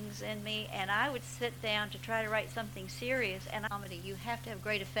things in me, and I would sit down to try to write something serious. And comedy, you have to have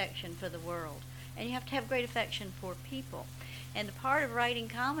great affection for the world, and you have to have great affection for people. And the part of writing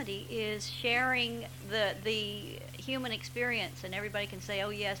comedy is sharing the human experience, and everybody can say, "Oh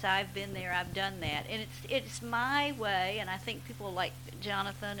yes, I've been there, I've done that." And it's my way, and I think people like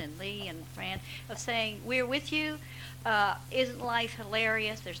Jonathan and Lee and Fran of saying, "We're with you. Isn't life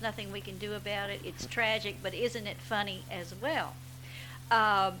hilarious? There's nothing we can do about it. It's tragic, but isn't it funny as well?"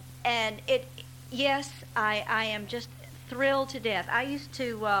 And yes, I am just thrilled to death. I used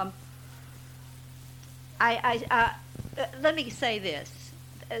to. Let me say this.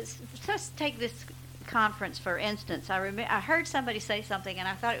 Just take this conference for instance. I heard somebody say something, and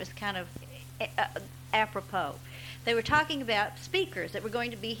I thought it was kind of apropos. They were talking about speakers that were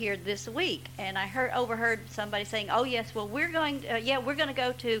going to be here this week, and I overheard somebody saying, "Oh yes, well we're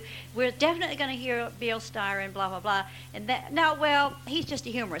definitely going to hear Bill Steyer and blah blah blah." And that he's just a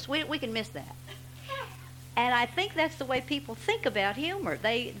humorist. We can miss that. And I think that's the way people think about humor.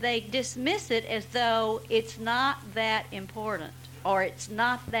 They dismiss it as though it's not that important or it's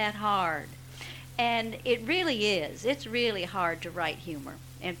not that hard. And it really is. It's really hard to write humor.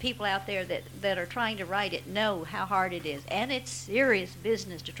 And people out there that are trying to write it know how hard it is. And it's serious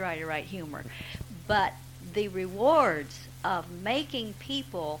business to try to write humor. But the rewards of making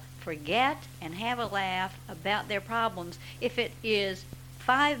people forget and have a laugh about their problems, if it is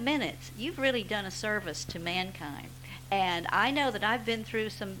 5 minutes, you've really done a service to mankind. And I know that I've been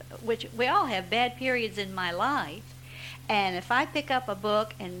through which we all have bad periods in my life. And if I pick up a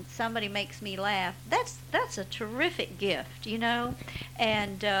book and somebody makes me laugh, that's a terrific gift, you know.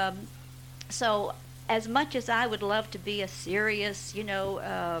 And so, as much as I would love to be a serious,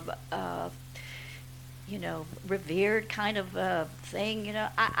 revered kind of thing,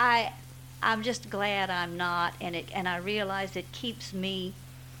 I'm just glad I'm not, and I realize it keeps my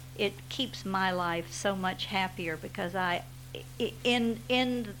life so much happier, because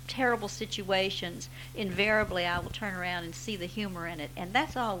in terrible situations, invariably I will turn around and see the humor in it, and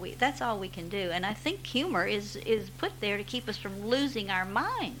that's all we can do. And I think humor is put there to keep us from losing our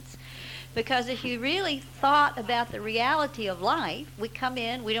minds. Because if you really thought about the reality of life, we come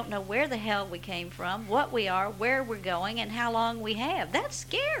in, we don't know where the hell we came from, what we are, where we're going, and how long we have. That's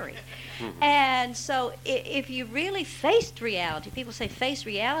scary. And so if you really faced reality, people say face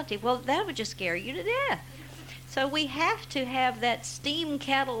reality, well, that would just scare you to death. So we have to have that steam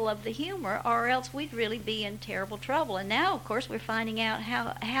kettle of the humor, or else we'd really be in terrible trouble. And now, of course, we're finding out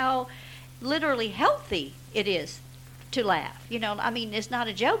how literally healthy it is to laugh. It's not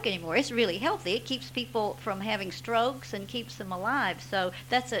a joke anymore. It's really healthy. It keeps people from having strokes and keeps them alive. So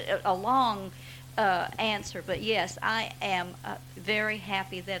that's a long answer. But yes, I am very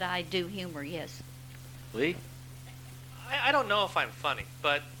happy that I do humor, yes. Lee? I don't know if I'm funny,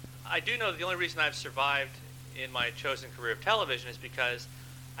 but I do know that the only reason I've survived in my chosen career of television is because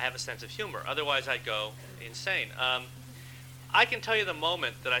I have a sense of humor. Otherwise, I'd go insane. I can tell you the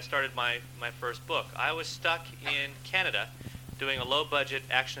moment that I started my first book. I was stuck in Canada doing a low-budget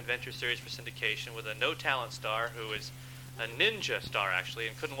action-adventure series for syndication with a no-talent star who was a ninja star, actually,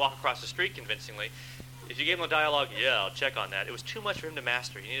 and couldn't walk across the street convincingly. If you gave him a dialogue, yeah, I'll check on that. It was too much for him to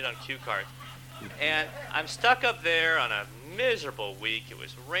master. He needed it on cue cards. And I'm stuck up there on a miserable week. It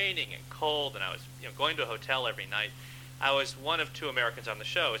was raining and cold, and I was going to a hotel every night. I was one of 2 Americans on the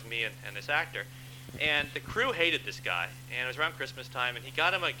show. It was me and this actor. And the crew hated this guy, and it was around Christmas time, and he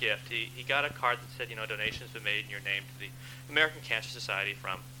got him a gift. He got a card that said, donations been made in your name to the American Cancer Society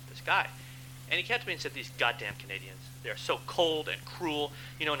from this guy. And he came to me and said, "These goddamn Canadians, they're so cold and cruel.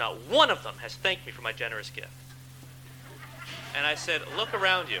 Not one of them has thanked me for my generous gift." And I said, "Look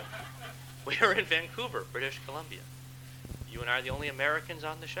around you. We are in Vancouver, British Columbia. You and I are the only Americans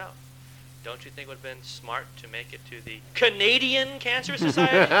on the show. Don't you think it would have been smart to make it to the Canadian Cancer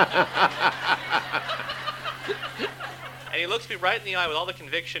Society?" And he looks me right in the eye with all the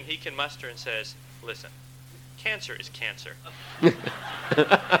conviction he can muster and says, "Listen, cancer is cancer." And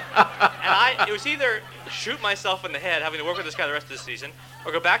it was either shoot myself in the head having to work with this guy the rest of the season,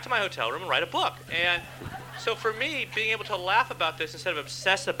 or go back to my hotel room and write a book. And so for me, being able to laugh about this instead of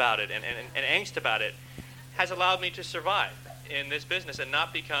obsess about it and angst about it has allowed me to survive in this business and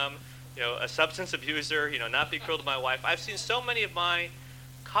not become a substance abuser, not be cruel to my wife. I've seen so many of my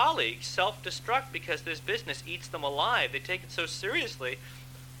colleagues self-destruct because this business eats them alive. They take it so seriously.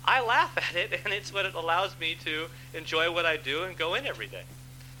 I laugh at it, and it's what it allows me to enjoy what I do and go in every day.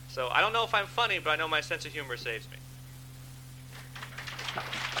 So I don't know if I'm funny, but I know my sense of humor saves me.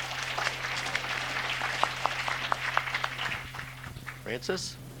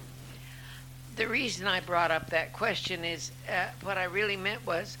 Francis? The reason I brought up that question is what I really meant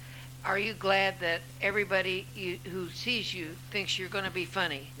was, are you glad that everybody who sees you thinks you're going to be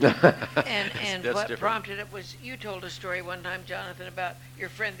funny? And That's what different. prompted it was you told a story one time, Jonathan, about your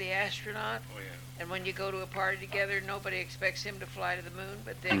friend the astronaut. Oh, yeah. And when you go to a party together, nobody expects him to fly to the moon,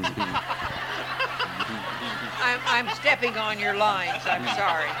 but they. I'm stepping on your lines. I'm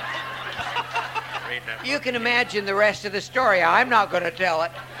sorry. Read that You book. can imagine the rest of the story. I'm not going to tell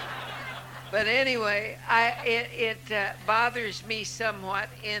it. But anyway, it bothers me somewhat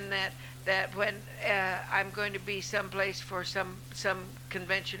in that when I'm going to be someplace for some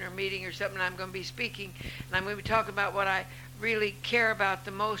convention or meeting or something, I'm going to be speaking, and I'm going to be talking about what I really care about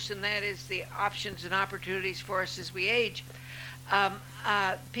the most, and that is the options and opportunities for us as we age.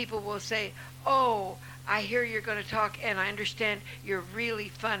 People will say, "Oh, I hear you're going to talk, and I understand you're really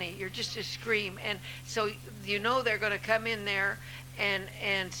funny. You're just a scream." And so you know they're going to come in there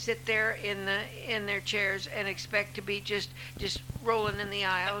and sit there in their chairs and expect to be just rolling in the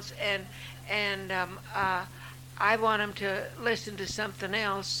aisles, and I want them to listen to something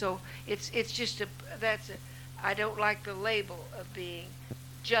else. So it's just I don't like the label of being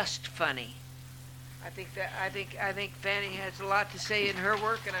just funny. I think Fanny has a lot to say in her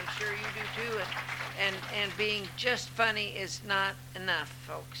work, and I'm sure you do too. And being just funny is not enough,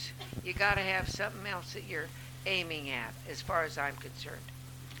 folks. You got to have something else that you're aiming at, as far as I'm concerned.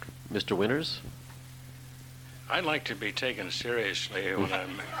 Mr. Winters? I'd like to be taken seriously when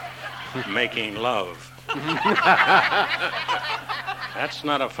I'm making love. That's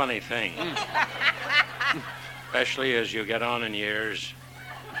not a funny thing. Especially as you get on in years.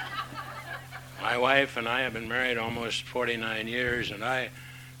 My wife and I have been married almost 49 years, and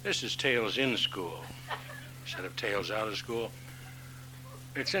this is tales in school instead of tales out of school.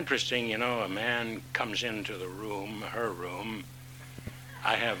 It's interesting, a man comes into the room, her room.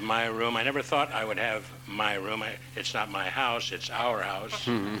 I have my room. I never thought I would have my room. It's not my house, it's our house.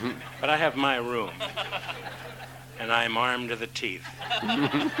 But I have my room. And I'm armed to the teeth.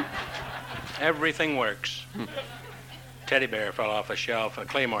 Everything works. Teddy bear fell off a shelf. A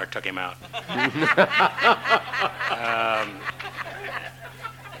claymore took him out.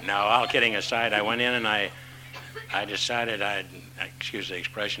 Now, all kidding aside, I went in and I decided I'd, excuse the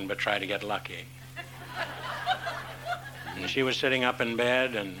expression, but try to get lucky. And she was sitting up in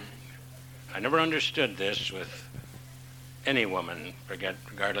bed, and I never understood this with any woman,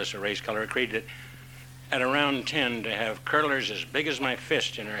 regardless of race, color, or creed, that at around 10 to have curlers as big as my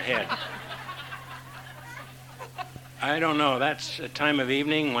fist in her head. I don't know, that's a time of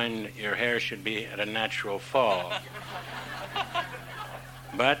evening when your hair should be at a natural fall.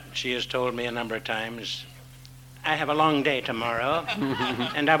 But she has told me a number of times, I have a long day tomorrow,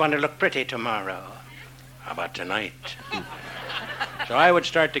 and I want to look pretty tomorrow. How about tonight? So I would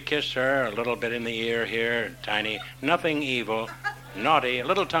start to kiss her a little bit in the ear here, tiny, nothing evil, naughty, a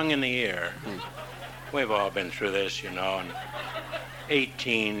little tongue in the ear. We've all been through this, and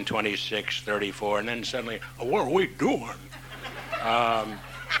 18, 26, 34, and then suddenly, what are we doing?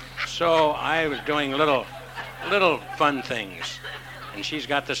 So I was doing little fun things, and she's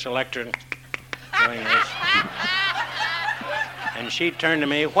got the selector doing this. And she turned to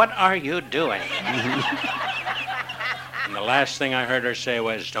me, what are you doing? And the last thing I heard her say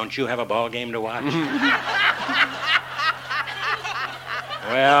was, don't you have a ball game to watch?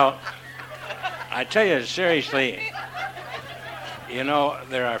 Well, I tell you seriously,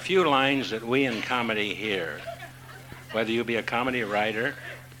 there are a few lines that we in comedy hear, whether you be a comedy writer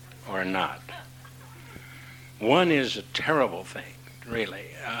or not. One is a terrible thing, really.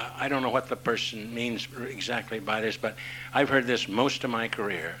 I don't know what the person means exactly by this, but I've heard this most of my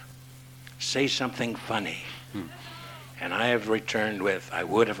career. Say something funny. And I have returned with, I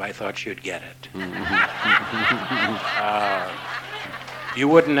would if I thought you'd get it. You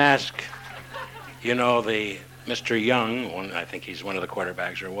wouldn't ask, the Mr. Young, I think he's one of the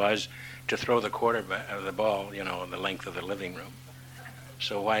quarterbacks, or was, to throw the ball, the length of the living room.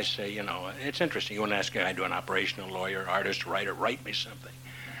 So why say, it's interesting. You wouldn't ask a guy to an operational lawyer, artist, writer, write me something.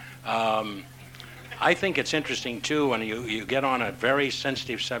 I think it's interesting, too, when you get on a very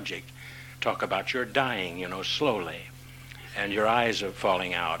sensitive subject, talk about your dying, slowly, and your eyes are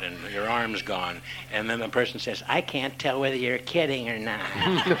falling out, and your arm's gone, and then the person says, I can't tell whether you're kidding or not.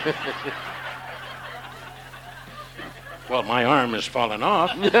 Well, my arm has fallen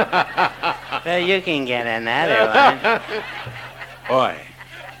off. Well, you can get another one. Boy.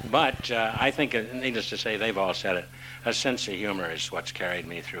 But I think, needless to say, they've all said it. A sense of humor is what's carried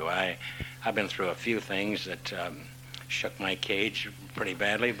me through. I've been through a few things that shook my cage pretty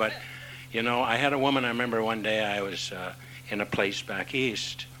badly. But, you know, I had a woman, I remember one day I was in a place back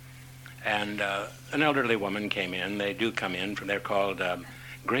east, and an elderly woman came in. They do come in, they're called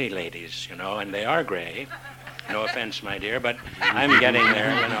gray ladies, you know, and they are gray. No offense, my dear, but I'm getting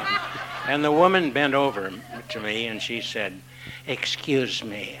there, you know. And the woman bent over to me and she said, "Excuse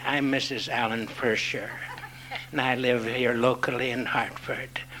me, I'm Mrs. Allen Fersher, and I live here locally in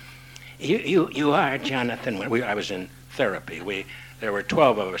Hartford. You are Jonathan." I was in therapy. There were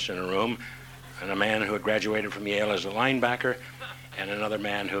 12 of us in a room, and a man who had graduated from Yale as a linebacker, and another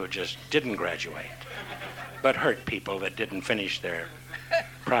man who just didn't graduate, but hurt people that didn't finish their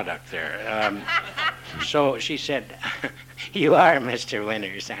product there. So she said, "You are Mr.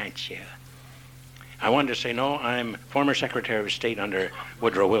 Winters, aren't you?" I wanted to say, "No, I'm former Secretary of State under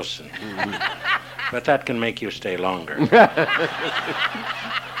Woodrow Wilson." But that can make you stay longer.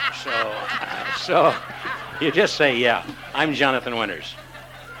 So you just say, "Yeah, I'm Jonathan Winters."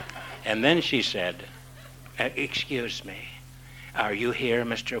 And then she said, "Excuse me, are you here,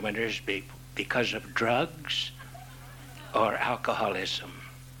 Mr. Winters, because of drugs or alcoholism?"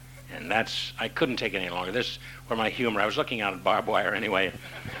 And I couldn't take it any longer. This were my humor. I was looking out at barbed wire anyway.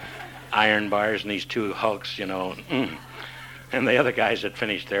 Iron bars and these two hulks, you know. And the other guys had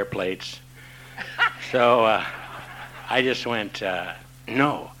finished their plates. So I just went,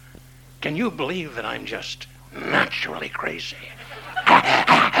 "No. Can you believe that I'm just naturally crazy?"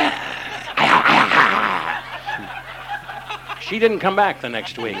 She didn't come back the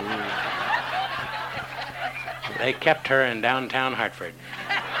next week. They kept her in downtown Hartford.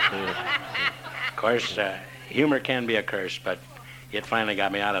 Of course, humor can be a curse, but it finally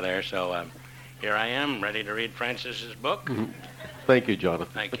got me out of there. So here I am, ready to read Francis's book. Thank you,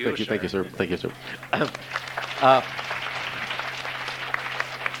 Jonathan. Thank you, sir. Thank you, sir. Thank you, sir.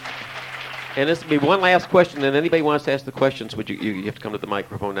 And this will be one last question, and anybody wants to ask the questions, would you have to come to the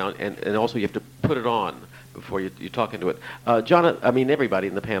microphone now, and also you have to put it on before you talk into it. Jonathan, everybody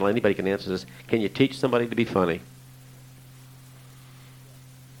in the panel, anybody can answer this. Can you teach somebody to be funny?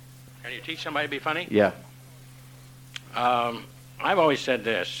 Can you teach somebody to be funny? Yeah. I've always said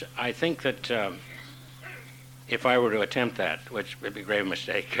this. I think that if I were to attempt that, which would be a grave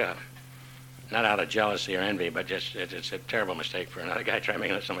mistake, not out of jealousy or envy, but just it's a terrible mistake for another guy trying to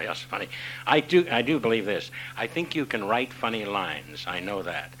make somebody else funny. I do believe this. I think you can write funny lines. I know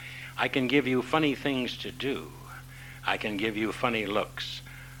that. I can give you funny things to do. I can give you funny looks.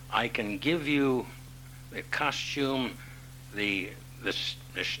 I can give you the costume, the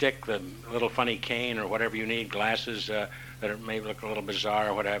shtick, the little funny cane or whatever you need, glasses that may look a little bizarre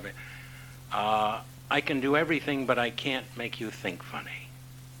or whatever. I can do everything, but I can't make you think funny.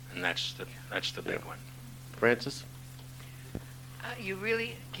 And that's the big one. Francis? You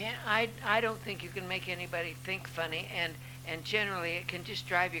really can't. I don't think you can make anybody think funny, and generally it can just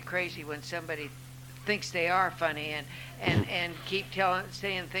drive you crazy when somebody thinks they are funny and keep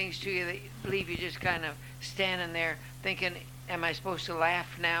saying things to you that leave you just kind of standing there thinking, "Am I supposed to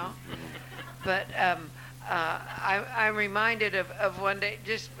laugh now?" But I'm reminded of one day,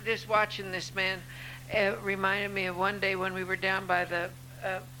 just watching this man. It reminded me of one day when we were down by the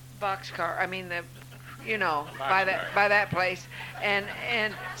boxcar. I mean by that place, and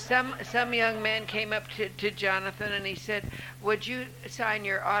some young man came up to Jonathan and he said, "Would you sign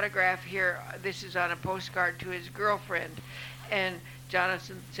your autograph here? This is on a postcard to his girlfriend." And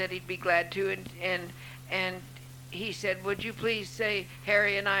Jonathan said he'd be glad to, and he said, "Would you please say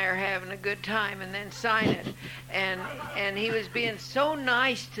Harry and I are having a good time," and then sign it. And he was being so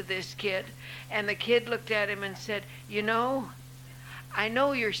nice to this kid, and the kid looked at him and said, "I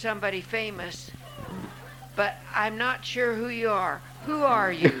know you're somebody famous, but I'm not sure who you are. Who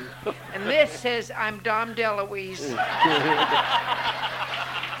are you?" And this says, "I'm Dom DeLuise."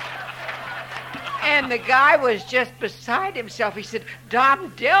 And the guy was just beside himself. He said,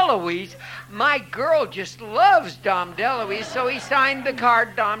 "Dom DeLuise? My girl just loves Dom DeLuise." So he signed the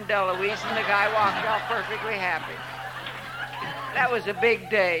card, Dom DeLuise, and the guy walked off perfectly happy. That was a big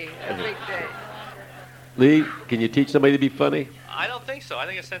day, Lee, can you teach somebody to be funny? I don't think so. I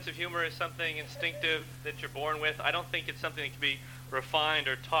think a sense of humor is something instinctive that you're born with. I don't think it's something that can be refined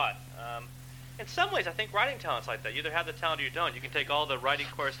or taught. In some ways, I think writing talent's like that. You either have the talent or you don't. You can take all the writing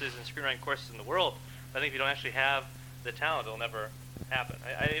courses and screenwriting courses in the world, but I think if you don't actually have the talent, it'll never happen.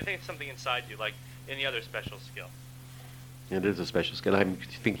 I think it's something inside you, like any other special skill. It is a special skill. I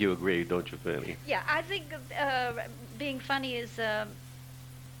think you agree, don't you, Fanny? Yeah, I think being funny is a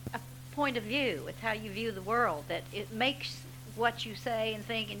point of view. It's how you view the world, that it makes what you say and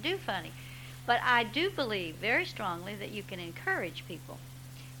think and do funny. But I do believe very strongly that you can encourage people.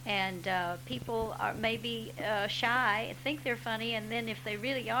 And people are maybe shy, think they're funny, and then if they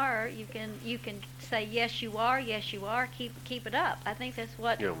really are, you can say, yes, you are, keep it up. I think that's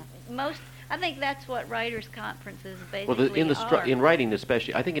what I think that's what writers' conferences basically are. In writing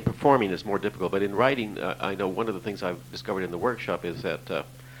especially, I think in performing it's more difficult, but in writing, I know one of the things I've discovered in the workshop is that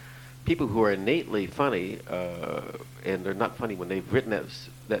people who are innately funny, and they're not funny when they've written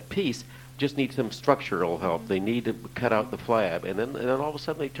that piece, just need some structural help. They need to cut out the flab, and then all of a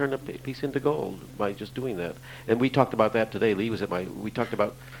sudden they turn the piece into gold by just doing that. And we talked about that today. Lee was at we talked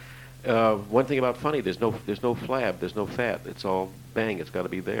about one thing about funny. There's no flab. There's no fat. It's all bang. It's got to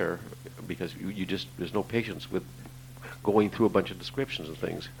be there, because you just there's no patience with going through a bunch of descriptions and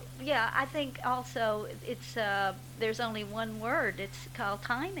things. Yeah, I think also it's there's only one word. It's called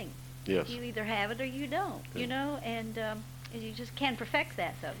timing. Yes. You either have it or you don't. You know, and you just can't perfect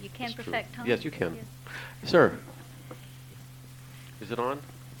that, though. You can't perfect time. Yes, you can. Yes. Sir, is it on?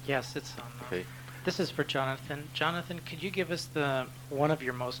 Yes, it's on. Okay. This is for Jonathan. Jonathan, could you give us one of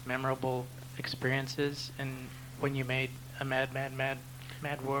your most memorable experiences when you made a Mad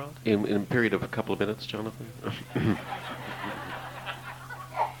World? In a period of a couple of minutes, Jonathan?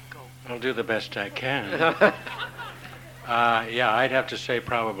 I'll do the best I can. Yeah, I'd have to say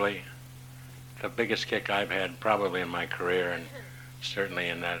probably the biggest kick I've had probably in my career, and certainly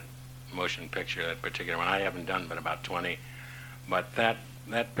in that motion picture, that particular one. I haven't done but about 20, but that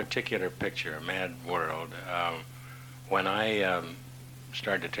particular picture, Mad World, when I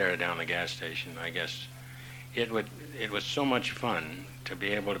started to tear down the gas station, I guess it was so much fun to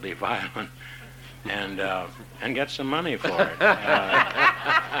be able to be violent and get some money for it,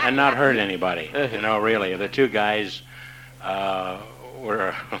 and not hurt anybody. You know, really, the two guys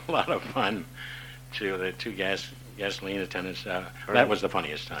were a lot of fun. The two gasoline attendants. That was the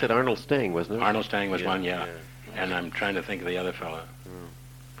funniest time. Said Arnold Stang, wasn't it? Arnold Stang was one, yeah. And I'm trying to think of the other fellow.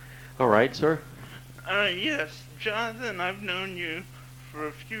 All right, sir. Yes, Jonathan, I've known you for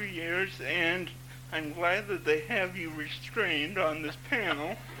a few years, and I'm glad that they have you restrained on this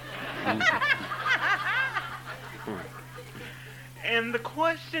panel. And the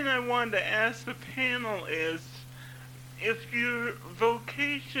question I wanted to ask the panel is, if your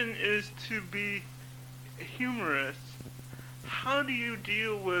vocation is to be humorous, how do you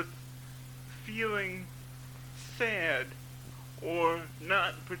deal with feeling sad or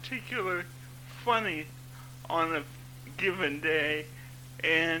not particularly funny on a given day,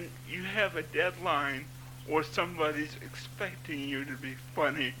 and you have a deadline or somebody's expecting you to be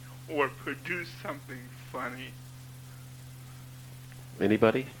funny or produce something funny?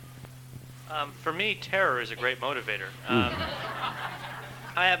 Anybody? For me, terror is a great motivator.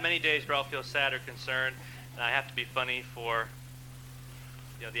 I have many days where I'll feel sad or concerned, and I have to be funny for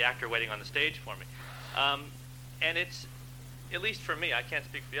the actor waiting on the stage for me. And it's, at least for me, I can't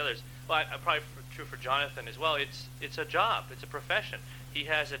speak for the others. Well, probably true for Jonathan as well. It's a job. It's a profession. He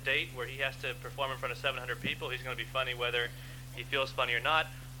has a date where he has to perform in front of 700 people. He's going to be funny whether he feels funny or not.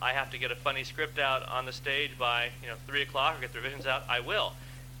 I have to get a funny script out on the stage by 3 o'clock or get the revisions out. I will.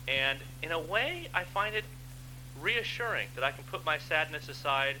 And in a way, I find it reassuring that I can put my sadness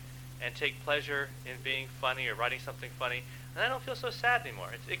aside and take pleasure in being funny or writing something funny, and I don't feel so sad anymore.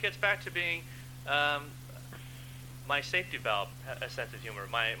 It gets back to being my safety valve, a sense of humor,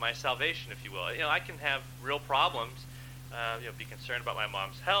 my salvation, if you will. I can have real problems, be concerned about my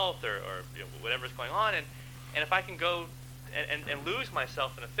mom's health or whatever's going on, and if I can go and lose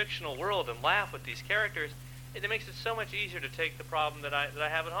myself in a fictional world and laugh with these characters, it makes it so much easier to take the problem that I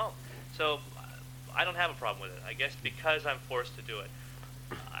have at home. So I don't have a problem with it, I guess, because I'm forced to do it.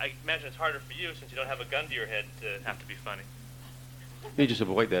 I imagine it's harder for you since you don't have a gun to your head to have to be funny. You just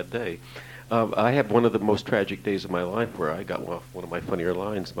avoid that day. I had one of the most tragic days of my life where I got one of my funnier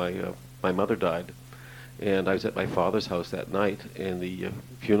lines. My mother died, and I was at my father's house that night, and the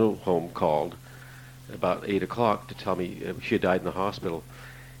funeral home called about 8 o'clock to tell me she had died in the hospital.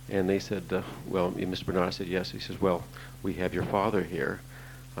 And they said, well, Mr. Bernard said, yes. He says, well, we have your father here.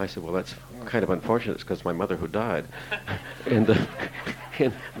 I said, well, that's kind of unfortunate. It's because my mother who died. and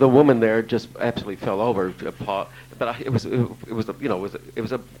the woman there just absolutely fell over. But it was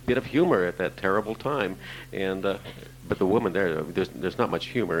a bit of humor at that terrible time. And but the woman there, there's not much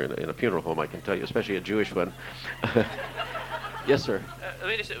humor in a funeral home, I can tell you, especially a Jewish one. Yes, sir.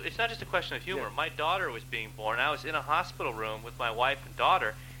 It's not just a question of humor. Yeah. My daughter was being born. I was in a hospital room with my wife and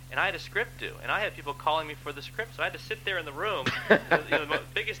daughter, and I had a script due, and I had people calling me for the script, so I had to sit there in the room, the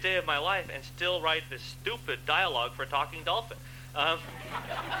biggest day of my life, and still write this stupid dialogue for a talking dolphin.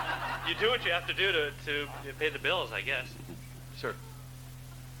 You do what you have to do to pay the bills, I guess. Sir.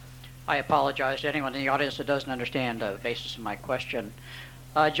 I apologize to anyone in the audience that doesn't understand the basis of my question.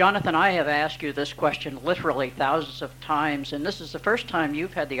 Jonathan, I have asked you this question literally thousands of times, and this is the first time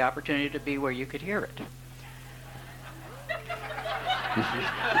you've had the opportunity to be where you could hear it.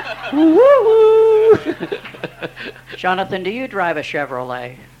 Jonathan, do you drive a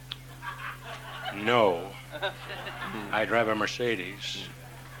Chevrolet? No. I drive a Mercedes.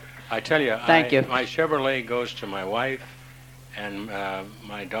 I tell you, Thank you. My Chevrolet goes to my wife, and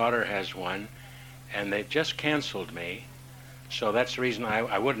my daughter has one, and they just canceled me. So that's the reason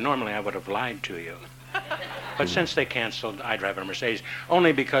I would have lied to you. But since they canceled, I drive a Mercedes,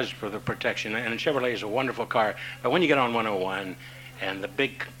 only because for the protection. And a Chevrolet is a wonderful car, but when you get on 101 and the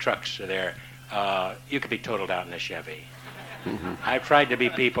big trucks are there, you could be totaled out in a Chevy. I've tried to be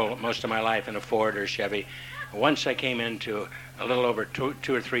people most of my life in a Ford or Chevy. Once I came into a little over two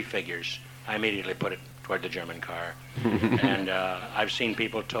or three figures, I immediately put it toward the German car. And I've seen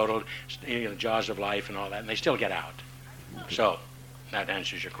people totaled, the jaws of life and all that, and they still get out. So that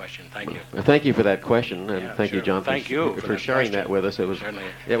answers your question. Thank you. Well, thank you for that question, and Yeah, thank you, sure. John, Thank you for sharing that with us. It was certainly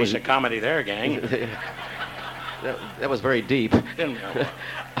it was a comedy there, gang. that was very deep. Could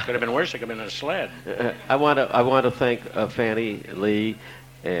have been worse. It could have been a sled. I want to thank Fanny Lee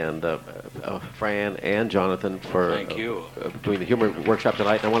and Fran and Jonathan for Thank you. doing the humor workshop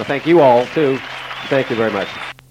tonight. And I want to thank you all too. Thank you very much.